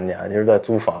一直在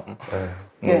租房。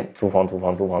对，租房。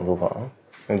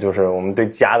那就是我们对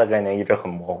家的概念一直很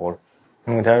模糊。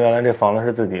因为他原来这房子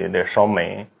是自己得烧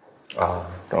煤，啊，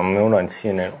没有暖气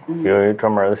那种，有一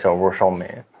专门的小屋烧煤。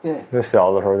对，就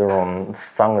小的时候就是我们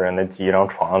3个人得挤一张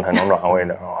床才能暖和一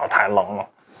点啊，太冷了。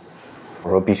我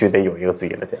说必须得有一个自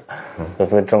己的家，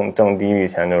所以挣第一笔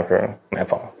钱就是买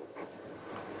房。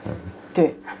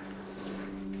对，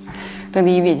挣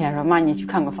第一笔钱说妈你去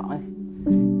看个房去。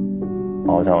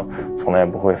好像从来也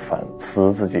不会反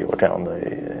思自己有这样的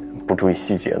不注意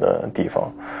细节的地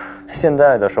方。现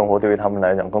在的生活对于他们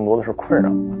来讲更多的是困扰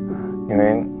吧，因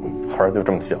为孩儿就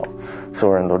这么小，所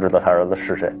有人都知道他儿子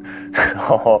是谁，然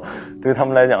后对于他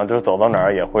们来讲就是走到哪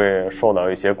儿也会受到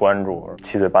一些关注，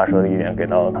七嘴八舌的一点给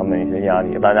到他们一些压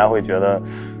力，大家会觉得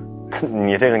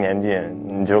你这个年纪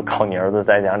你就靠你儿子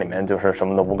在家里面就是什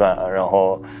么都不干，然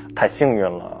后太幸运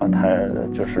了，太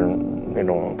就是那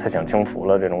种太享清福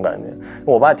了这种感觉。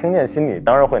我爸听见心里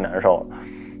当然会难受，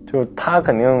就他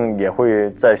肯定也会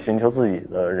在寻求自己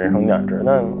的人生价值。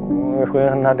但我会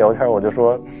跟他聊天，我就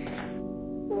说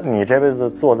你这辈子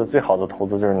做的最好的投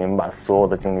资就是你们把所有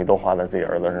的精力都花在自己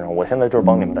儿子身上，我现在就是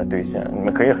帮你们在兑现，你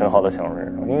们可以很好的享受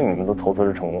人生，因为你们的投资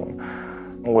是成功的。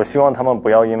我希望他们不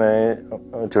要因为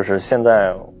就是现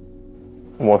在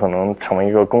我可能成为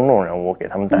一个公众人物给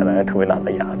他们带来特别大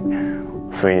的压力，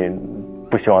所以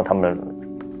不希望他们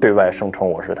对外声称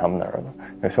我是他们的儿子，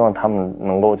也希望他们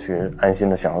能够去安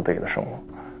心的享受自己的生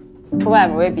活。出外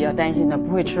边我也比较担心他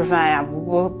不会吃饭呀，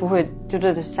不会就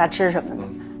这瞎吃什么的，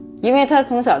因为他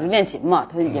从小就练琴嘛，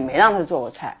他也没让他做过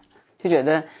菜，就觉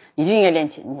得你就应该练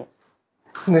琴去。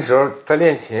那时候他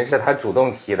练琴是他主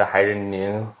动提的，还是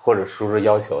您或者叔叔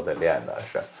要求的练的？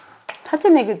是他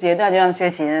这么一个阶段就让学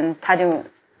琴，他就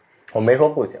我没说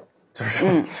不行，就是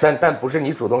但不是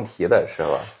你主动提的是吧？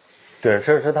对，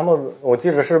是他们，我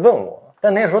记得是问我，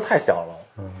但那时候太小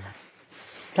了。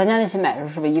咱家那琴买的时候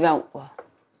是不是15000啊？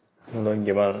那都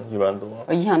1万多。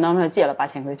我印象当中借了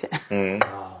8000块钱。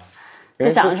就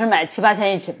想的是买7、8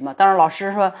千一琴嘛。当时老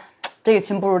师说这个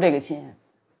琴不如这个琴，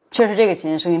确实这个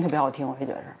琴声音特别好听，我就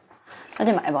觉得那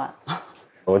就买吧。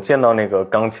我见到那个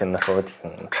钢琴的时候挺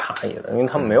诧异的，因为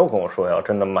他们没有跟我说要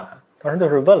真的买，当时就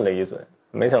是问了一嘴，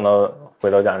没想到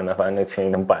回到家里面发现那琴已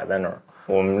经摆在那儿。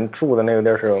我们住的那个地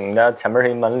儿是我们家前边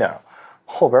是一门脸，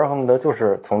后边恨不得就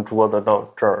是从桌子到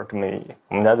这儿这么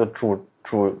我们家就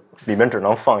住里边只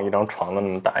能放一张床的那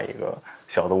么大一个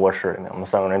小的卧室里面，我们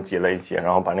3个人挤在一起，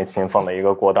然后把那琴放在一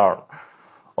个过道了。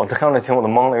我看到那琴我都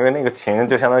懵了，因为那个琴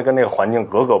就相当于跟那个环境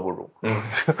格格不入。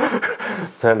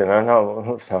在里面让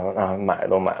我想啊，买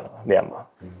都买了，练吧。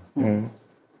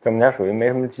在我们家属于没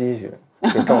什么积蓄，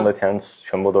就挣的钱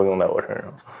全部都用在我身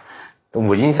上。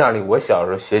我印象里，我小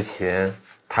时候学琴，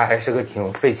它还是个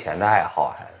挺费钱的爱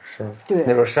好，还是对。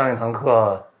那时候上一堂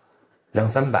课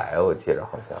200-300，我记着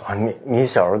好像。啊，你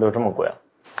小时候就这么贵啊？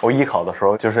我艺考的时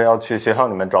候就是要去学校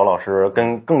里面找老师，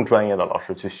跟更专业的老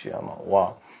师去学嘛。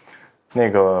哇，那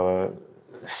个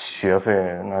学费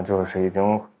那就是已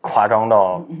经夸张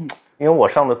到，因为我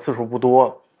上的次数不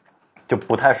多，就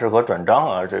不太适合转账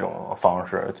啊这种方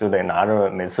式，就得拿着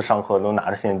每次上课都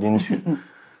拿着现金去。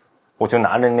我就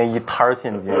拿着那一摊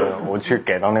现金，我去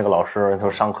给到那个老师，就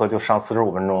上课就上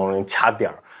45分钟，掐点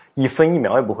，1分1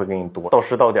秒也不会给你多，到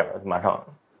时到点马上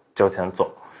交钱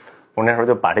走。我那时候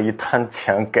就把这一摊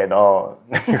钱给到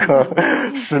那个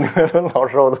市里面的老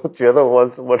师，我都觉得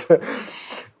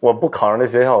我不考上这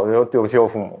学校，我就对不起我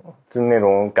父母，就那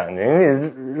种感觉。因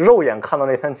为肉眼看到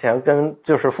那摊钱，跟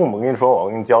就是父母跟你说我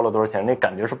给你交了多少钱，那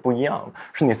感觉是不一样的，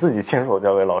是你自己亲手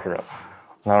交给老师的。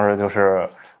当时就是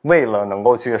为了能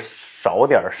够去少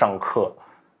点上课，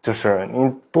就是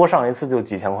你多上一次就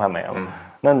几千块没了，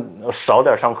那少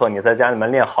点上课，你在家里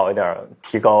面练好一点，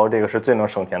提高这个是最能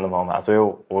省钱的方法。所以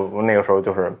我那个时候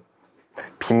就是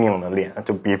拼命的练，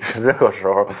就比任何时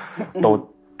候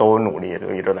都努力，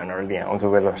就一直在那儿练，我就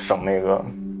为了省那个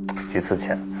几次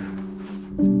钱。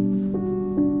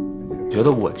觉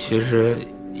得我其实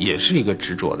也是一个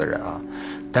执着的人啊，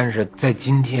但是在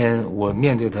今天我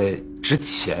面对他之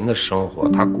前的生活，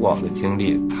他过往的经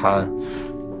历，他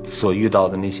所遇到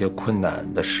的那些困难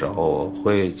的时候，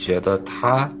会觉得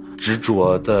他执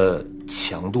着的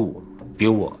强度比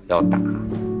我要大。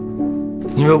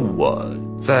因为我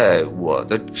在我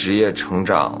的职业成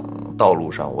长道路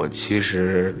上，我其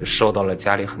实受到了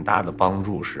家里很大的帮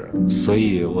助，所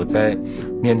以我在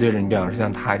面对着你比方说像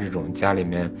他这种家里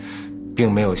面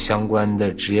并没有相关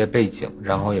的职业背景，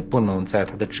然后也不能在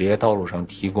他的职业道路上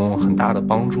提供很大的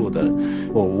帮助的，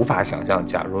我无法想象，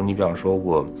假如你比方说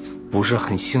我不是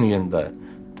很幸运的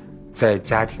在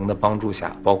家庭的帮助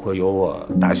下，包括有我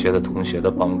大学的同学的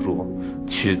帮助，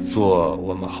去做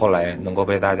我们后来能够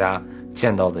被大家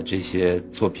见到的这些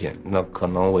作品，那可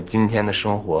能我今天的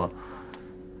生活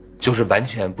就是完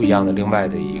全不一样的另外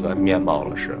的一个面貌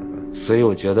了，所以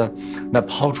我觉得那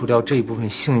抛除掉这一部分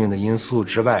幸运的因素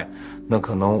之外，那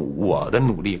可能我的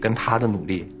努力跟他的努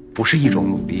力不是一种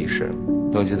努力，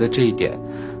我觉得这一点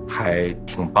还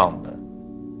挺棒的。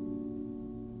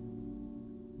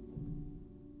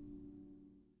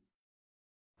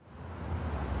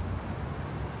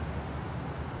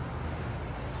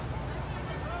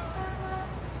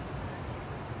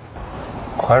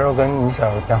怀柔跟你小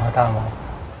时候变化大吗？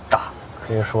大，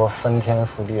可以说翻天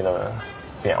覆地的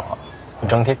变化。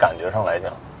整体感觉上来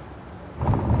讲，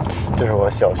这是我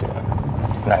小学，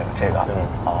哪个这个？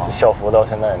校服到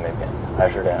现在也没变，还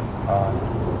是这样啊。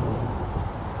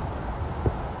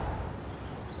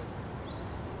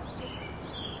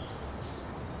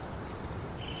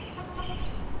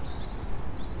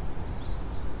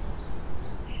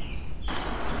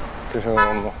这是我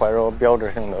们怀柔标志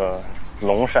性的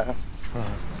龙山。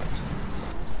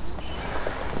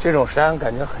这种山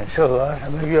感觉很适合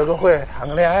什么约个会、谈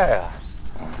个恋爱啊，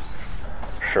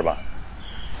是吧？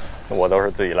我都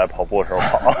是自己来跑步的时候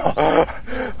跑。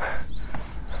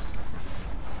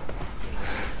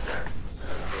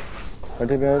我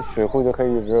这边水库就可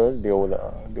以一直溜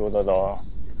达到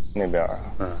那边。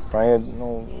不然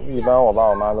一般我爸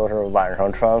我妈都是晚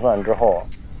上吃完饭之后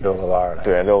遛个弯的。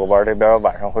对，遛个弯。这边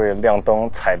晚上会亮灯、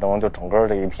彩灯，就整个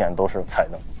这一片都是彩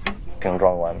灯，挺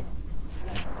壮观的。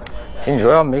其实你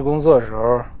说要没工作的时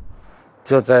候，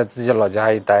就在自己老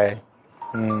家一待，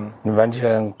你完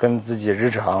全跟自己日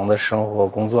常的生活、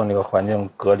工作那个环境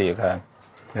隔离开，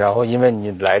然后因为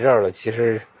你来这儿了，其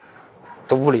实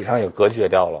都物理上也隔绝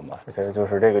掉了嘛，而且就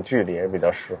是这个距离也比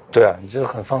较适合。对啊，你这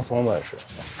很放松嘛，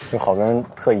就好多人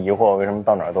特疑惑为什么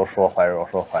到哪儿都说怀柔，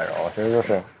其实就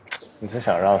是你就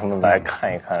想让他们来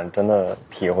看一看，真的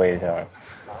体会一下，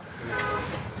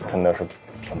真的是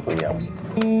挺不一样的。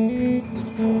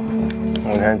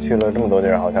我看去了这么多地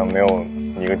儿，好像没有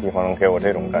一个地方能给我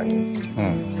这种感觉，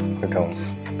这种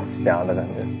家的感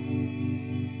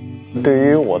觉。对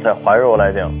于我在怀柔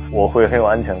来讲，我会很有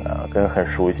安全感，跟很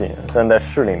熟悉；但在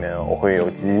市里面，我会有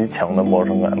极强的陌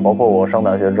生感。包括我上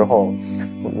大学之后，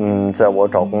在我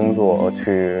找工作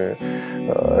去，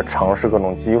尝试各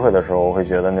种机会的时候，我会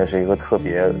觉得那是一个特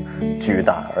别巨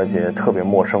大而且特别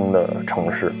陌生的城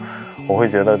市。我会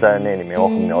觉得在那里面我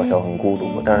很渺小、很孤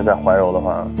独。但是在怀柔的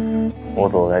话，我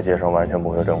走在街上完全不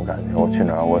会有这种感觉。我去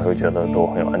哪儿，我也会觉得都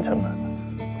很有安全感。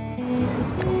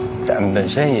咱本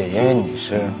身也因为你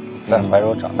是在怀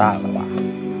柔长大的吧？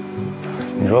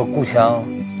你说故乡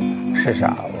是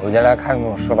啥？我原来看那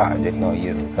种说法，我觉得挺有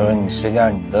意思。他说你实际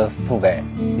上你的父辈，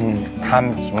他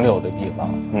们停留的地方，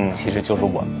其实就是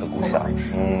我们的故乡。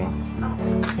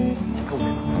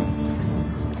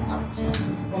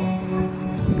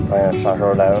发现啥时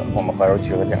候来我们怀柔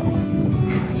取个奖，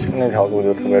那条路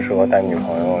就特别适合带女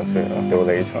朋友去溜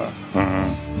达一圈。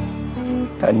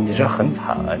但你这很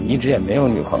惨啊，你一直也没有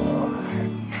女朋友。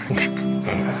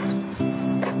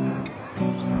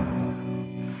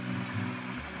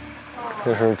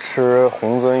这是吃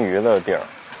红鳟鱼的地儿，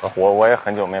我也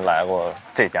很久没来过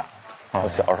这家，我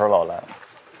小时候老来。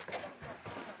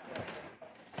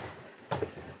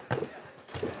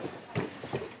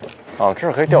这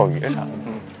儿可以钓鱼啥的。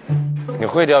你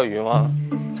会钓鱼吗？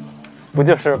不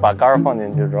就是把竿放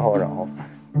进去之后，然后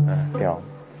钓。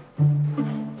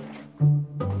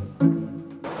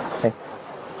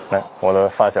来，我的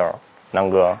发小南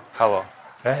哥，哈不？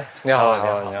你好，你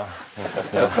好，你好，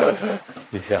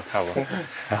李现，哈不？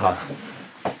你好。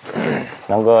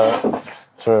南哥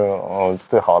是我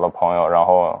最好的朋友，然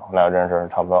后我俩认识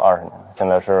差不多20年，现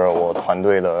在是我团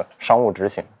队的商务执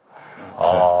行。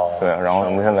对，然后我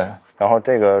们现在，然后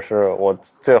这个是我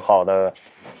最好的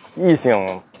异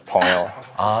性朋友，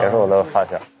也是我的发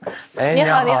小。哎，你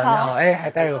好，你好，哎，还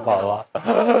带个宝宝。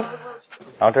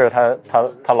然后这是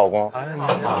她老公。哎，你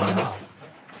好，你好。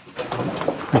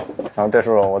然后这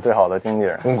是我最好的经纪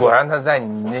人。果然他在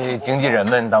你那经纪人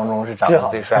们当中是长得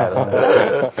最帅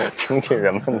的。经纪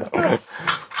人们的，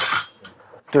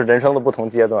就是人生的不同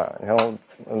阶段。然后，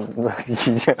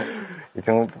已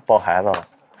经抱孩子了。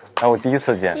然后我第一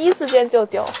次见舅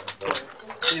舅。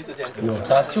有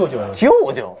他舅舅。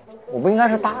舅舅，我不应该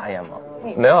是大爷吗？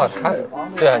没有他，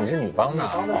对啊，你是女方的。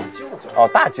哦，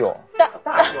大舅。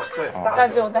大舅，对，大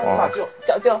舅，大舅，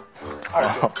小舅，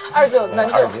二舅，南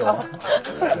舅，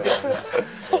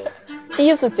第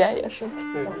一次见也是，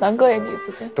南哥也第一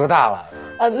次见。多大了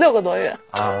？6个多月。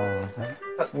啊，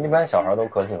一般小孩都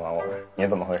可喜欢我，你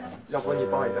怎么回事？要不你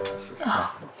帮一个试试。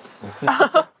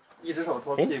一只手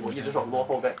托屁股，一只手落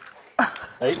后背。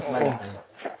哎，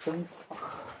真。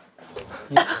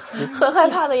很害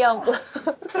怕的样子。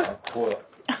哭了。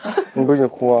你不许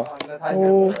哭啊！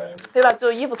别把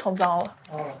舅衣服蹭脏了。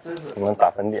我们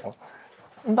打粉底了。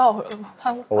你抱我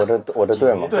看过？我这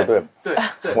对吗？不对。对，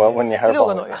我你还是6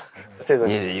个多月。这个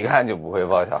你一看就不会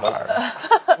抱小孩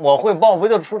的。我会抱，不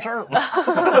就出事了吗？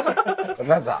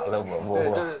那咋了？我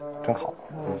真好。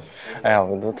哎呀，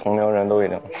我都同龄人都已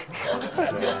经，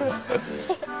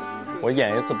我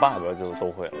演一次爸爸就都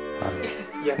会了。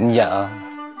你演啊？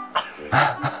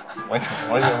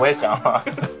我也想啊。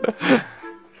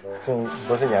就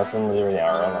不是演孙子就是演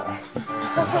儿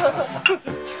子。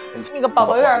那个宝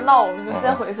宝有点闹，我们就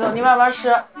先回去了。你慢慢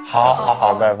吃。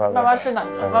好，拜。慢慢吃，南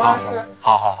哥，慢慢吃。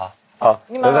好，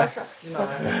你慢慢吃。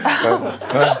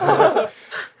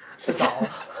睡着了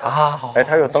啊！好。哎，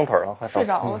他有蹬腿了，快睡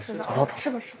着了，吃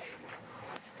吧。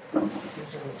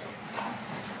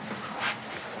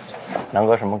南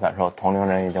哥什么感受？同龄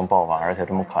人已经抱娃，而且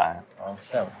这么可爱。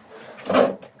羡慕。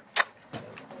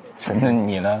那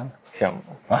你呢？羡慕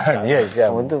啊，你也羡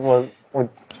慕。我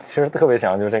其实特别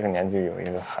想就这个年纪有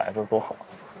一个孩子多好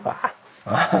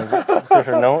啊！就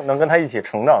是能跟他一起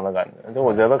成长的感觉。就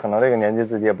我觉得可能这个年纪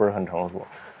自己也不是很成熟，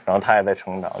然后他也在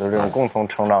成长，就这种共同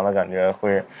成长的感觉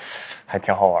会还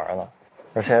挺好玩的，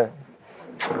而且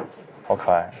好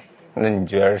可爱。那你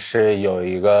觉得是有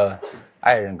一个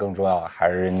爱人更重要，还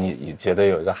是你觉得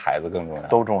有一个孩子更重要？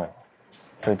都重要，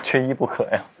这缺一不可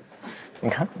呀。你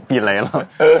看，避雷了，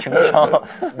情商。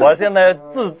我现在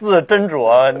字字斟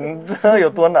酌，你知道有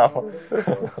多难吗？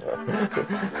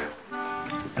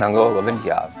南哥，有个问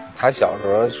题啊，他小时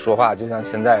候说话就像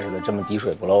现在似的这么滴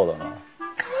水不漏的吗？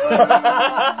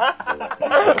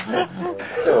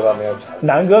这我倒没有。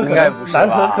南哥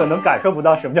可能感受不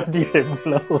到什么叫滴水不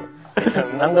漏。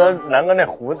南哥那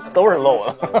壶都是漏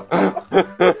的。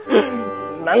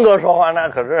南哥说话那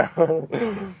可是。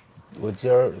我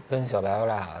今儿跟小白我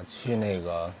俩去那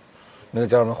个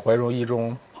叫什么怀柔一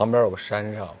中旁边有个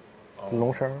山上，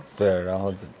龙山。对，然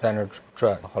后在那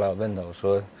转。后来我问他，我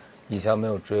说以前没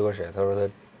有追过谁？他说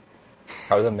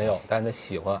他没有，但是他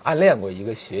喜欢暗恋过一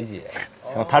个学姐。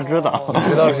行，他知道，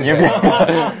知道是谁。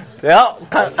不要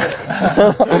看。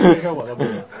这是我的。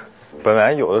本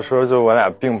来有的时候就我俩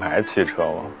并排骑车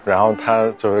嘛，然后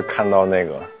他就是看到那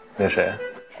谁。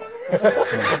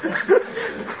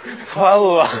川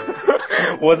俄，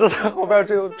我就在后边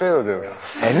追着。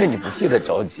哎，那你不替他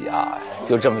着急啊？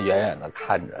就这么远远的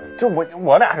看着。就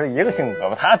我俩是一个性格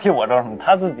嘛，他替我着什么？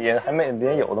他自己还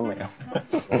连有都没有。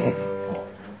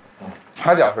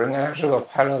他小时候应该是个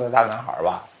快乐的大男孩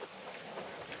吧？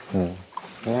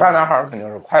大男孩肯定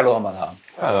是快乐嘛，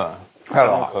他快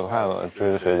乐，可快乐，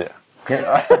追着学姐。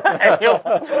哎呦，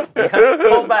你看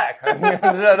 ，call back，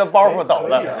 你这包袱抖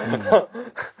的。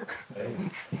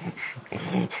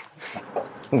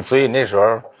所以那时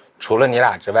候除了你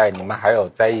俩之外，你们还有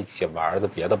在一起玩的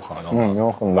别的朋友吗？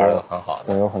有很多，玩的很好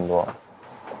的，有很多。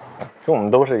就我们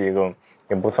都是一个，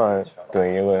也不算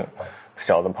对一个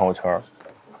小的朋友圈，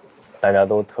大家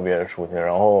都特别熟悉。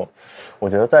然后，我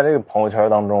觉得在这个朋友圈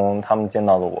当中，他们见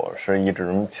到的我是一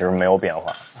直其实没有变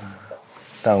化。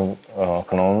但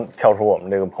可能跳出我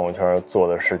们这个朋友圈做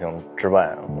的事情之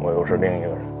外，我又是另一个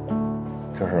人，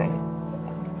就是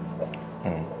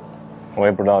我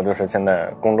也不知道，就是现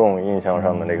在公众印象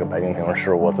上的那个白敬亭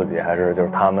是我自己，还是就是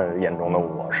他们眼中的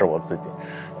我是我自己，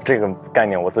这个概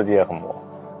念我自己也很模糊。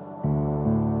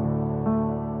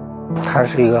他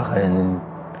是一个很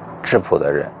质朴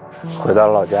的人，回到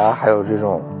老家还有这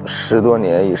种10多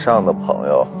年以上的朋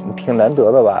友，挺难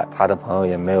得的吧。他的朋友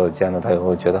也没有见到他以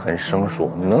后觉得很生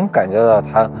疏，你能感觉到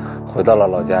他回到了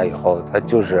老家以后，他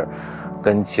就是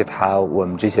跟其他我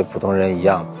们这些普通人一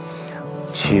样，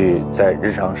去在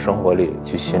日常生活里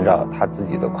去寻找他自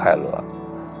己的快乐，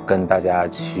跟大家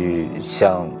去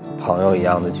像朋友一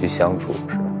样的去相处。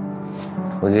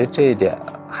我觉得这一点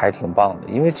还挺棒的，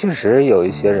因为确实有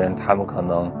一些人，他们可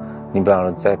能，你比方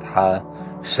说在他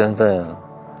身份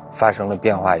发生了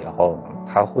变化以后，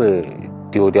他会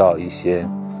丢掉一些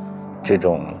这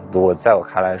种在我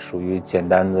看来属于简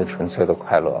单的纯粹的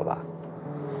快乐吧。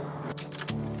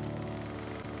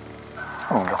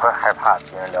你会害怕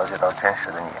别人了解到真实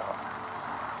的你吗？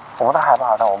我不太害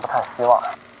怕，但我不太希望。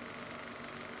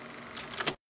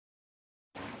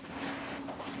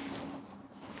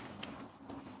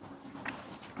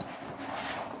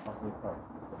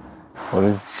我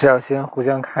们是要先互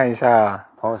相看一下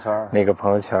朋友圈，那个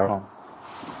朋友圈。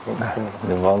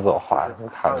你往左滑就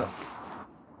看了。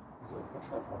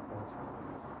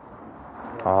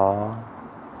哦，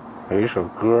有一首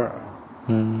歌。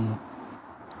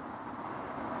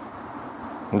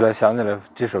你咋想起来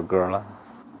这首歌了？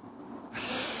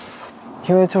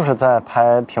因为就是在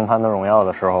拍《平凡的荣耀》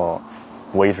的时候，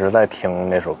我一直在听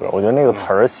那首歌。我觉得那个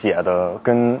词儿写的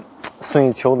跟孙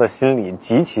艺秋的心理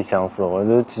极其相似，我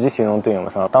觉得极其能对应得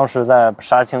上。当时在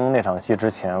杀青那场戏之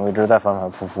前，我一直在反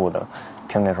反复复的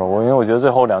听那首歌，因为我觉得最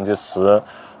后2句词，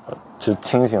就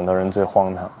清醒的人最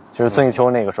荒唐。其实孙艺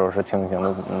秋那个时候是清醒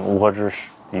的，吴和志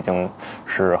已经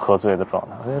是喝醉的状态，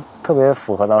我觉得特别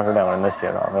符合当时2个人的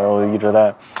写照。所以我一直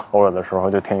在偶尔的时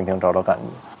候就听一听，找找感觉。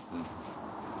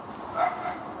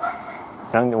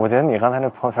然后我觉得你刚才那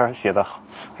朋友圈写的好，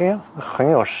哎呀，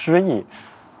很有诗意，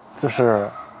就是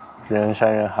人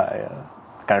山人海呀，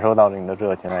感受到了你的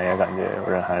热情，但也感觉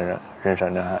有人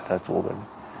山人海在阻隔你。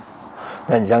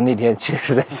那你像那天其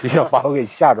实在学校把我给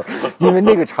吓着，因为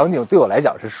那个场景对我来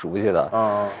讲是熟悉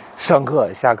的。上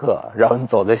课下课，然后你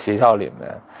走在学校里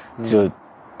面，就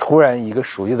突然一个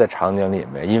熟悉的场景里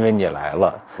面，因为你来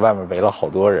了，外面围了好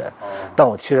多人，但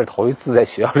我其实头一次在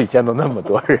学校里见到那么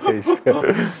多人，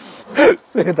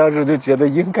所以当时就觉得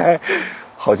应该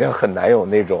好像很难有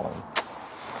那种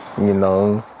你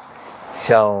能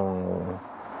像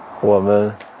我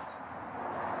们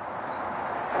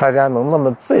大家能那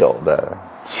么自由的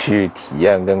去体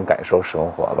验跟感受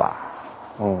生活吧。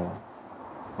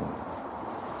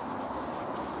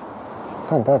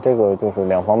但这个就是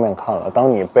2方面看了。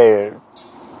当你被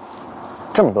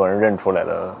这么多人认出来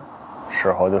的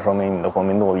时候，就说明你的国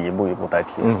民度一步一步在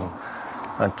提升。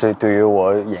这对于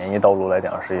我演艺道路来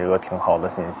讲是一个挺好的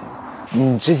信息。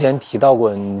你之前提到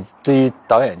过，你对于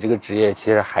导演这个职业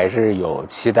其实还是有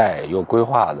期待、有规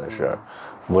划的。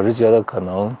我是觉得可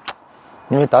能，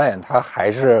因为导演他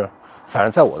还是，反正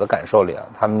在我的感受里啊，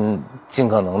他们尽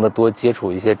可能的多接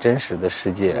触一些真实的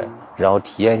世界，然后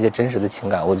体验一些真实的情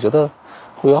感，我觉得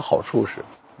会有好处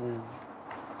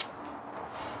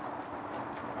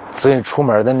所以出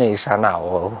门的那一刹那，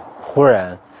我忽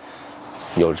然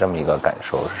有这么一个感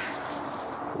受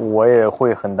我也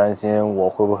会很担心我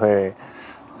会不会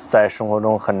在生活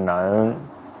中很难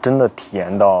真的体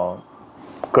验到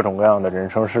各种各样的人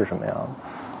生是什么样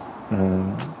的。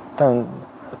但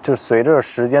就随着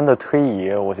时间的推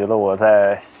移，我觉得我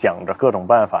在想着各种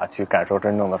办法去感受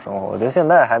真正的生活。我觉得现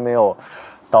在还没有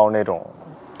到那种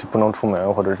就不能出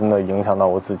门或者真的影响到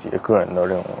我自己个人的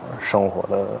这种生活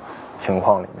的情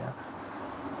况里面。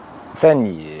在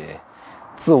你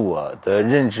自我的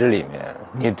认知里面，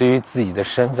你对于自己的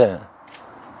身份，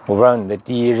我不知道你的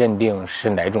第一认定是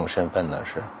哪种身份呢？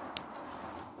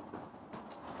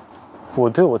我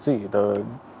对我自己的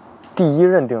第一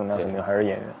认定，那肯定还是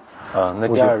演员。那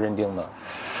第二认定呢？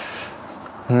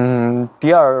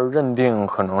第二认定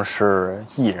可能是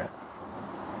艺人。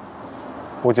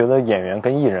我觉得演员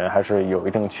跟艺人还是有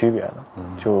一定区别的。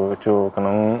就可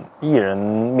能艺人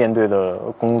面对的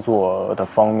工作的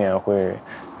方面会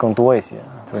更多一些，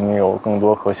就是你有更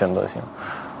多可选择性，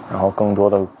然后更多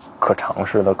的可尝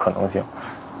试的可能性。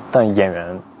但演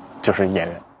员就是演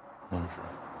员。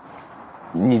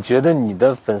你觉得你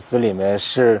的粉丝里面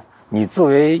是你作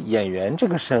为演员这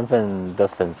个身份的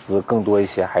粉丝更多一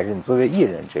些，还是你作为艺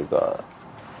人这个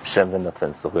身份的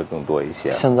粉丝会更多一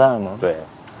些？现在吗？对，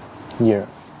艺人。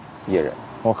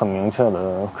我很明确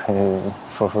的可以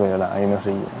说出这个答案，一定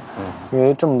是艺人。因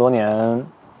为这么多年，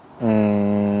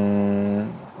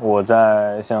我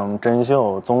在像真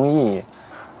秀、综艺，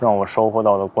让我收获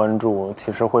到的关注，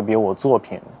其实会比我作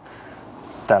品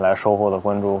带来收获的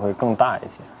关注会更大一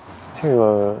些。这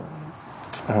个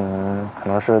可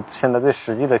能是现在最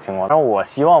实际的情况。然后我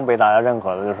希望被大家认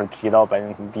可的就是提到白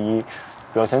敬亭第一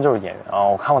标签就是演员啊，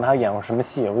我看过他演过什么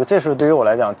戏，我觉得这是对于我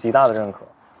来讲极大的认可。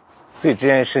所以这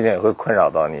件事情也会困扰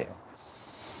到你。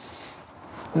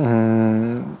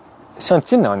像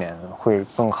近2年会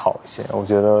更好一些，我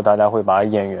觉得大家会把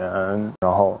演员，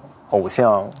然后偶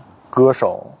像、歌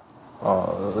手，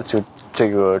就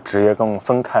这个职业更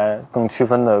分开、更区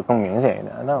分的更明显一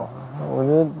点。但我觉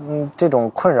得，这种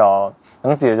困扰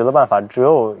能解决的办法只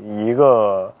有一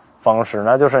个方式，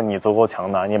那就是你足够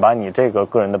强大，你把你这个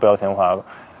个人的标签化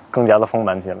更加的丰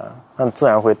满起来，那自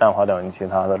然会淡化掉你其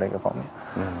他的这个方面。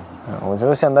我觉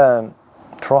得现在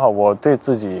说好，我对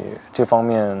自己这方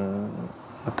面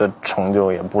的成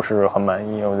就也不是很满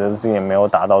意，我觉得自己也没有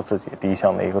达到自己理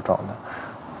想的一个状态，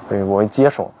所以我会接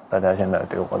受大家现在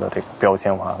对我的这个标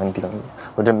签化跟定义，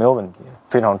我这没有问题，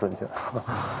非常准确。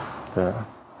对，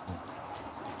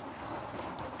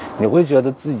你会觉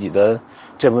得自己的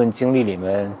这部分经历里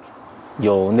面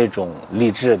有那种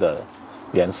励志的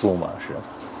元素吗？是？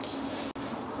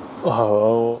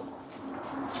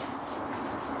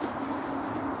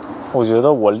我觉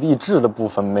得我励志的部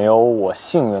分没有我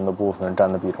幸运的部分占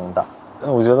的比重大。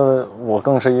我觉得我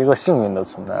更是一个幸运的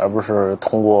存在，而不是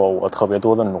通过我特别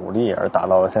多的努力而达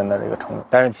到了现在这个程度。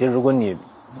但是其实如果你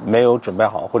没有准备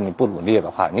好，或者你不努力的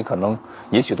话，你可能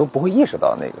也许都不会意识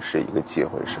到那个是一个机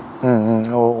会，是。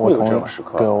我同意这种时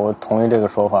刻。对，我同意这个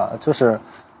说法，就是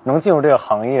能进入这个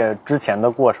行业之前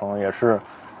的过程，也是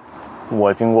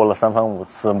我经过了3番5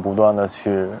次不断的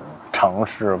去尝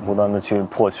试，不断的去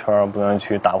破圈，不断的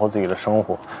去打破自己的生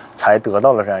活，才得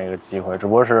到了这样一个机会。只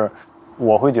不过是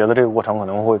我会觉得这个过程可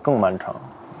能会更漫长，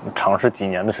尝试几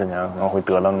年的时间可能会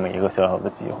得到那么一个小小的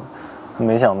机会，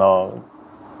没想到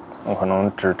我可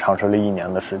能只尝试了1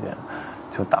年的时间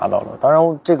就达到了。当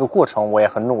然这个过程我也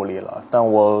很努力了，但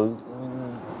我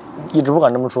一直不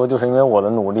敢这么说，就是因为我的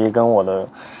努力跟我的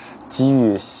机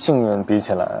遇幸运比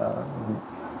起来，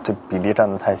这比例占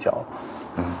得太小。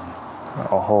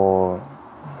然后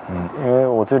因为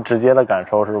我最直接的感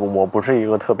受是我不是一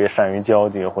个特别善于交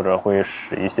际或者会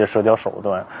使一些社交手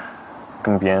段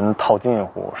跟别人套近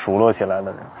乎熟络起来的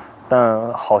人，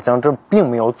但好像这并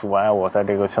没有阻碍我在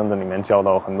这个圈子里面交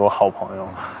到很多好朋友，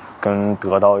跟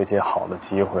得到一些好的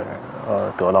机会，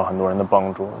得到很多人的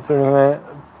帮助。就是因为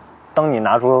当你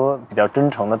拿出比较真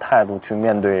诚的态度去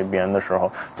面对别人的时候，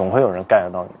总会有人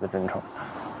get 到你的真诚，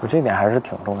这点还是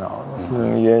挺重要的。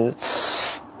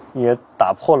也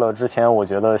打破了之前我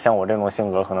觉得像我这种性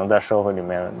格可能在社会里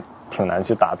面挺难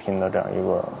去打拼的这样一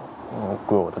个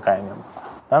归我的概念吧。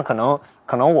当然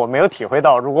可能我没有体会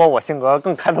到，如果我性格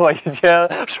更开拓一些，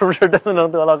是不是真的能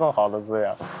得到更好的资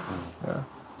源。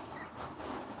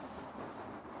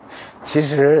其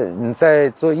实你在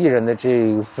做艺人的这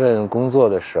一份工作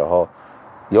的时候，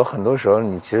有很多时候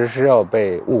你其实是要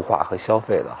被物化和消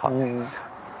费的哈。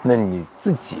那你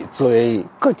自己作为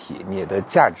个体，你的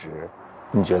价值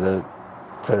你觉得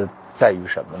它在于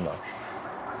什么呢？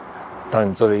当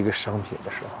你作为一个商品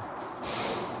的时候，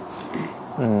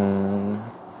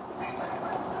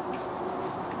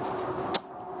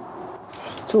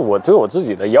就我对我自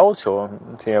己的要求，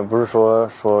这也不是说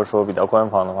比较官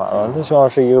方的话就希望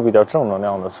是一个比较正能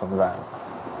量的存在。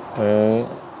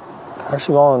还是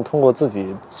希望通过自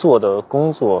己做的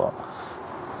工作，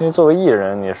因为作为艺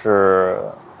人，你是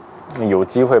有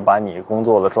机会把你工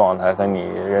作的状态跟你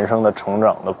人生的成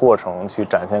长的过程去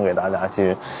展现给大家，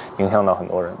去影响到很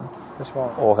多人。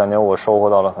我感觉我收获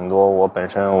到了很多我本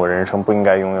身我人生不应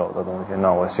该拥有的东西，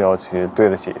那我需要去对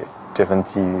得起这份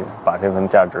机遇，把这份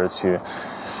价值去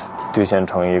兑现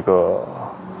成一个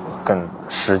更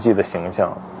实际的形象，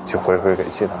去回馈给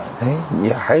其他人。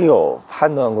你还有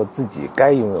判断过自己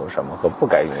该拥有什么和不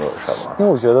该拥有什么？因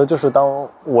为我觉得就是当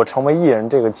我成为艺人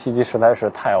这个契机实在是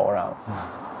太偶然了。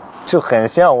就很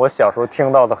像我小时候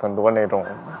听到的很多那种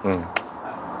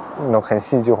那种很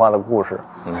戏剧化的故事。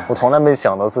我从来没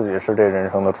想到自己是这人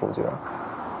生的主角。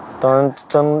当然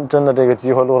真的这个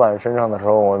机会落在你身上的时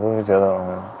候，我就会觉得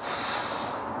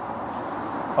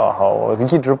好，我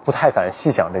一直不太敢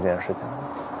细想这件事情。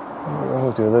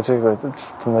我觉得这个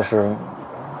真的是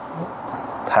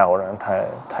太偶然，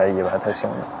太意外，太幸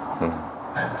运。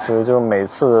所以就每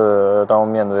次当我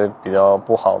面对比较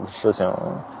不好的事情，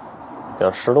比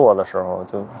较失落的时候，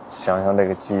就想想这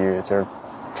个机遇，其实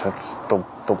这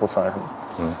都不算什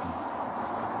么。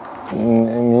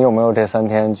你有没有这3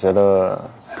天觉得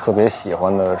特别喜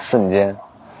欢的瞬间？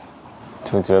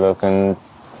就觉得跟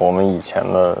我们以前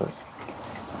的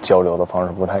交流的方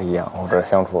式不太一样，或者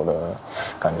相处的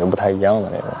感觉不太一样的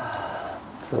那种。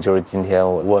就是今天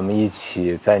我们一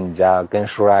起在你家跟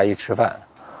叔叔阿姨吃饭，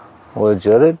我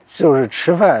觉得就是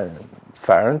吃饭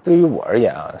反正对于我而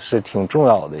言啊，是挺重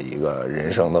要的一个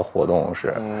人生的活动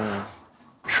是。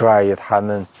叔阿姨他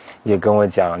们也跟我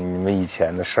讲你们以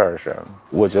前的事儿是，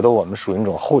我觉得我们属于那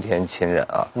种后天亲人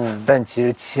啊，但其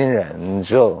实亲人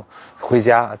只有回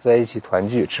家在一起团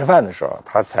聚吃饭的时候，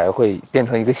他才会变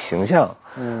成一个形象，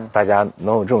大家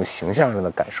能有这种形象上的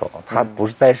感受，它不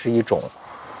再是一种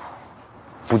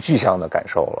不具象的感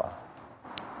受了。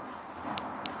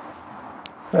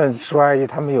那叔阿姨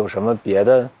他们有什么别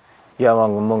的愿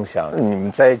望跟梦想？你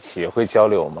们在一起会交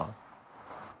流吗？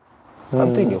他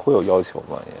们对你会有要求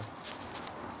吗？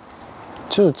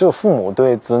就父母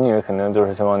对子女肯定就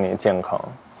是希望你健康、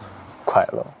快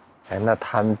乐。哎，那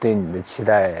他们对你的期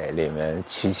待里面，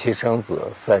娶妻生子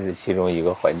算是其中一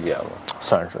个环节吗？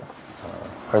算是，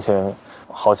而且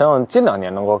好像近2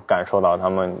年能够感受到他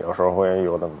们有时候会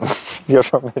有的，有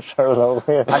时候没事了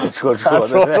会暗戳戳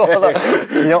的，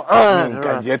已经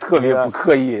感觉特别不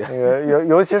刻意。那个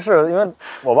尤其是因为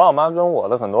我爸我妈跟我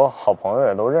的很多好朋友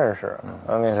也都认识，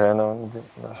那谁能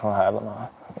生孩子嘛，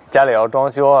家里要装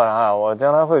修啊，我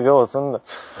将来会给我孙子。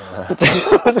就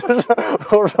是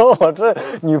我说我这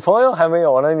女朋友还没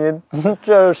有呢，你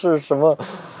这是什么？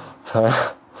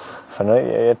反正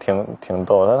也挺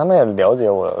逗的，他们也了解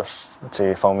我这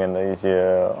一方面的一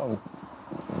些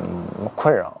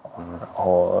困扰，然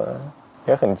后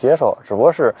也很接受，只不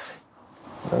过是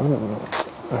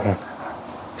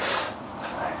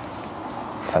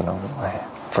反正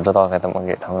不知道该怎么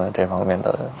给他们这方面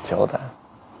的交代。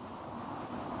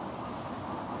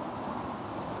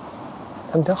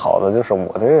但挺好的，就是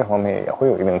我对这方面也会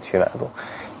有一定期待度，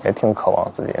也挺渴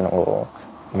望自己能够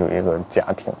有一个家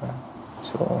庭。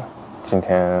就今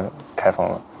天开放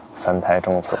了3胎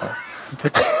政策，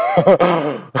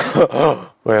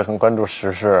我也很关注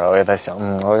时事，我也在想，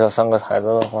我要3个孩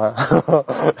子的话，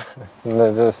现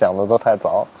在就想的都太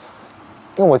早，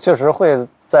因为我确实会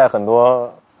在很多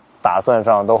打算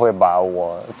上都会把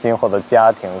我今后的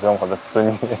家庭跟我的子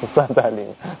女算在里面，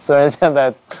虽然现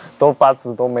在都8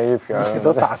字都没一撇。你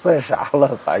都打算啥了？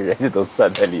把人家都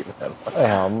算在里面了。哎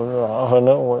呀，不知道，反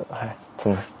正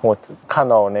我看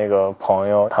到我那个朋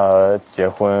友他结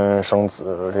婚生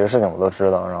子这些事情我都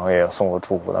知道，然后也送过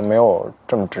祝福，但没有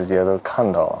这么直接的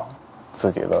看到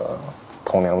自己的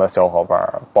同龄的小伙伴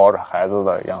抱着孩子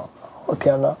的样子。我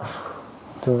天哪，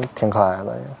就挺可爱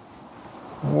的。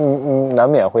你难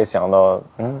免会想到，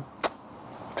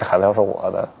这孩子要是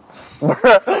我的，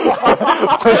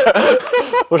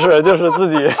不是，就是自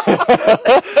己。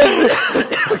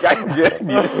我感觉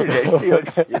你对人是有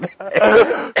期待。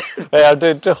哎呀，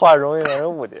这话容易让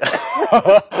人误解。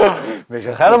没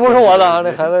事，孩子不是我的，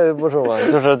这孩子也不是我，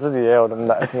就是自己也有这么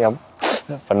大，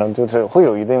反正就是会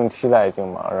有一定期待性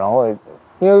嘛。然后，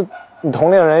因为你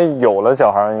同龄人有了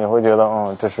小孩，你会觉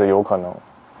得，这是有可能。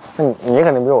那你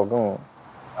肯定比我更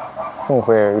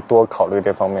会多考虑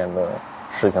这方面的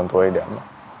事情多一点嘛。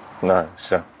那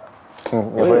是，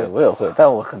我也会，但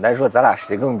我很难说咱俩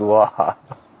谁更多啊。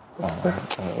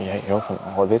也有可能，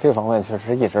我对这方面确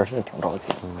实一直是挺着急。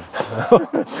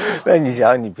那你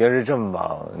想，你平时这么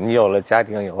忙，你有了家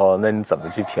庭以后，那你怎么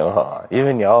去平衡啊？因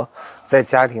为你要在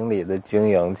家庭里的经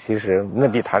营，其实那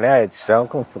比谈恋爱实际上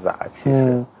更复杂。其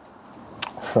实，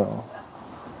是，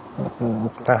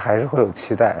但还是会有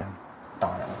期待。当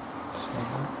然。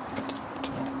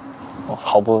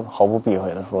毫不避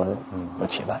讳的说，有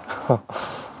期待。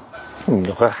你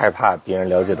会害怕别人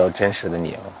了解到真实的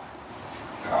你吗？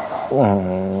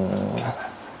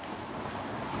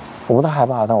我不太害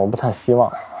怕，但我不太希望。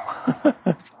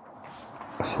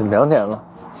是2点了，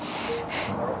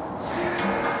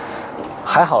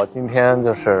还好今天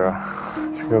就是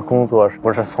这个工作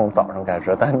不是从早上开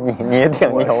始，但你也挺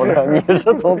牛的，你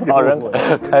是从早上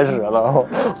开始了，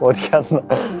我天哪！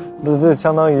这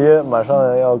相当于马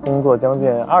上要工作将近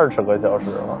20个小时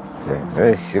了。对，有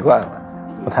点习惯了。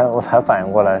我才反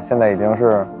应过来，现在已经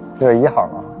是6月1号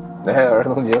了。哎，儿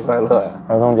童节快乐呀！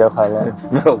儿童节快乐！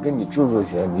没有跟你住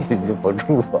行，你就不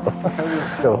住我了，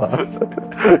是吧？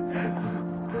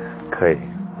可以。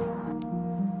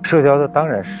社交的当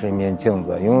然是一面镜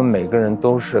子，因为每个人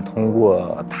都是通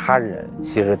过他人，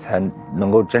其实才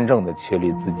能够真正的确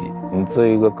立自己。你作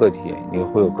为一个个体，你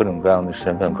会有各种各样的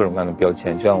身份，各种各样的标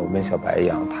签，就像我跟小白一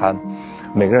样，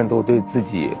每个人都对自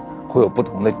己会有不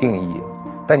同的定义。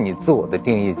但你自我的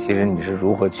定义，其实你是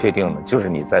如何确定的？就是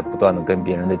你在不断的跟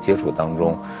别人的接触当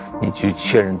中，你去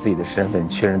确认自己的身份，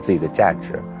确认自己的价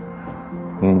值，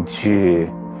你去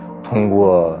通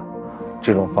过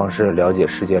这种方式了解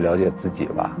世界，了解自己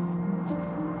吧。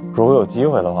如果有机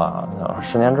会的话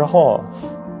，10年之后，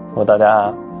如果大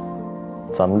家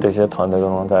咱们这些团队都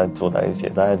能再组在一起，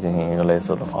再进行一个类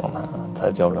似的访谈、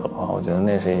再交流的话，我觉得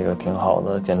那是一个挺好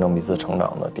的见证彼此成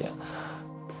长的点。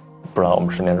不知道我们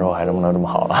10年之后还能不能这么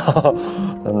好了，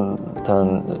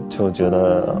但就觉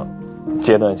得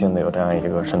阶段性的有这样一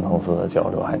个深层次的交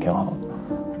流还挺好的。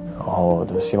然后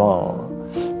就希望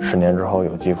10年之后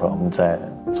有机会我们再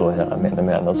坐下来面对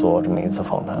面的做这么一次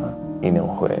访谈，一定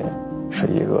会是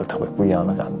一个特别不一样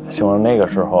的感觉。希望那个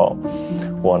时候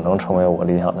我能成为我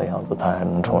理想的样子，他还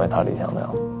能成为他理想的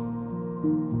样子。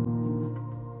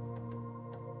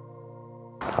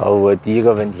好，我第一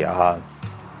个问题哈，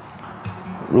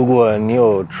如果你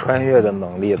有穿越的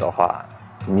能力的话，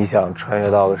你想穿越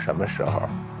到个什么时候？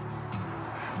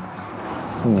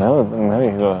没有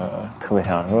一个特别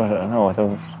想说是，那我就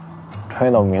穿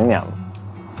越到明年吧。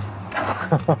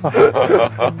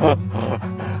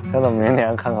穿到明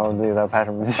年看看我自己在拍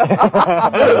什么戏。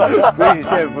所以你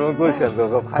现在不用做选择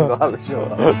和判断了，是吗？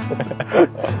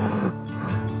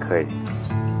可以。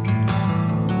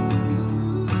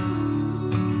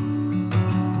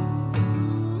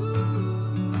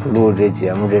录这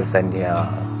节目这3天啊，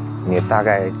你大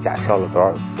概假笑了多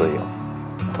少次有？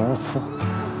多少次？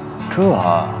这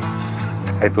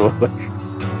太多了。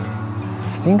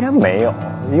应该没有，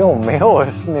因为我没有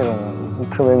那种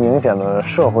特别明显的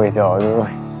社会教育，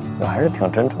我还是挺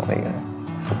真诚的一个人。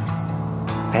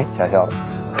哎，假笑了。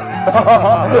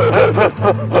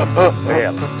没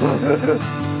有。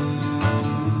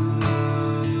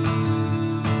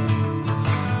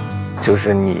就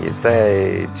是你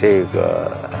在这个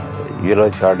娱乐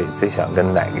圈里最想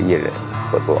跟哪个艺人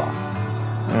合作啊？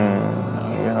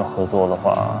艺人合作的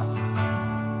话，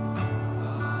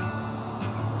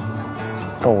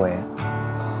窦唯。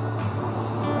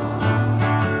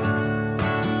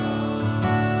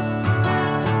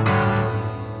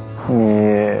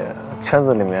你圈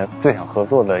子里面最想合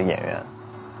作的演员？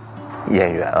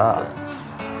演员啊，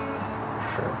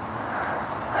是。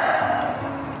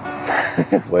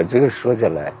我这个说起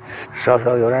来稍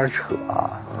稍有点扯啊，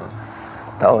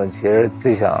但我其实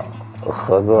最想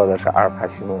合作的是阿尔帕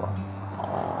西诺。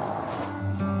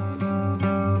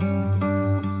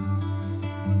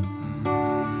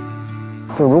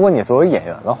就如果你作为演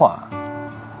员的话，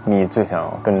你最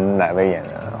想跟哪位演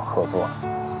员合作？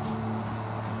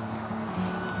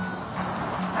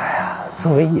哎呀，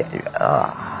作为演员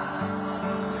啊，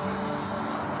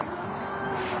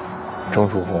郑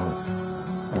树峰。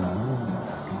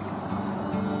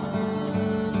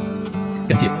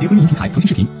感谢联合运营平台腾讯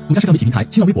视频、独家社交媒体平台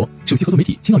新浪微博、首席合作媒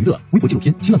体新浪娱乐、微博纪录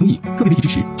片新浪综艺、特别媒体支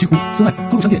持知乎、丝外、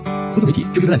公路商店、合作媒体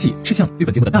追追浏览器、视向对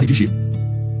本节目的大力支持。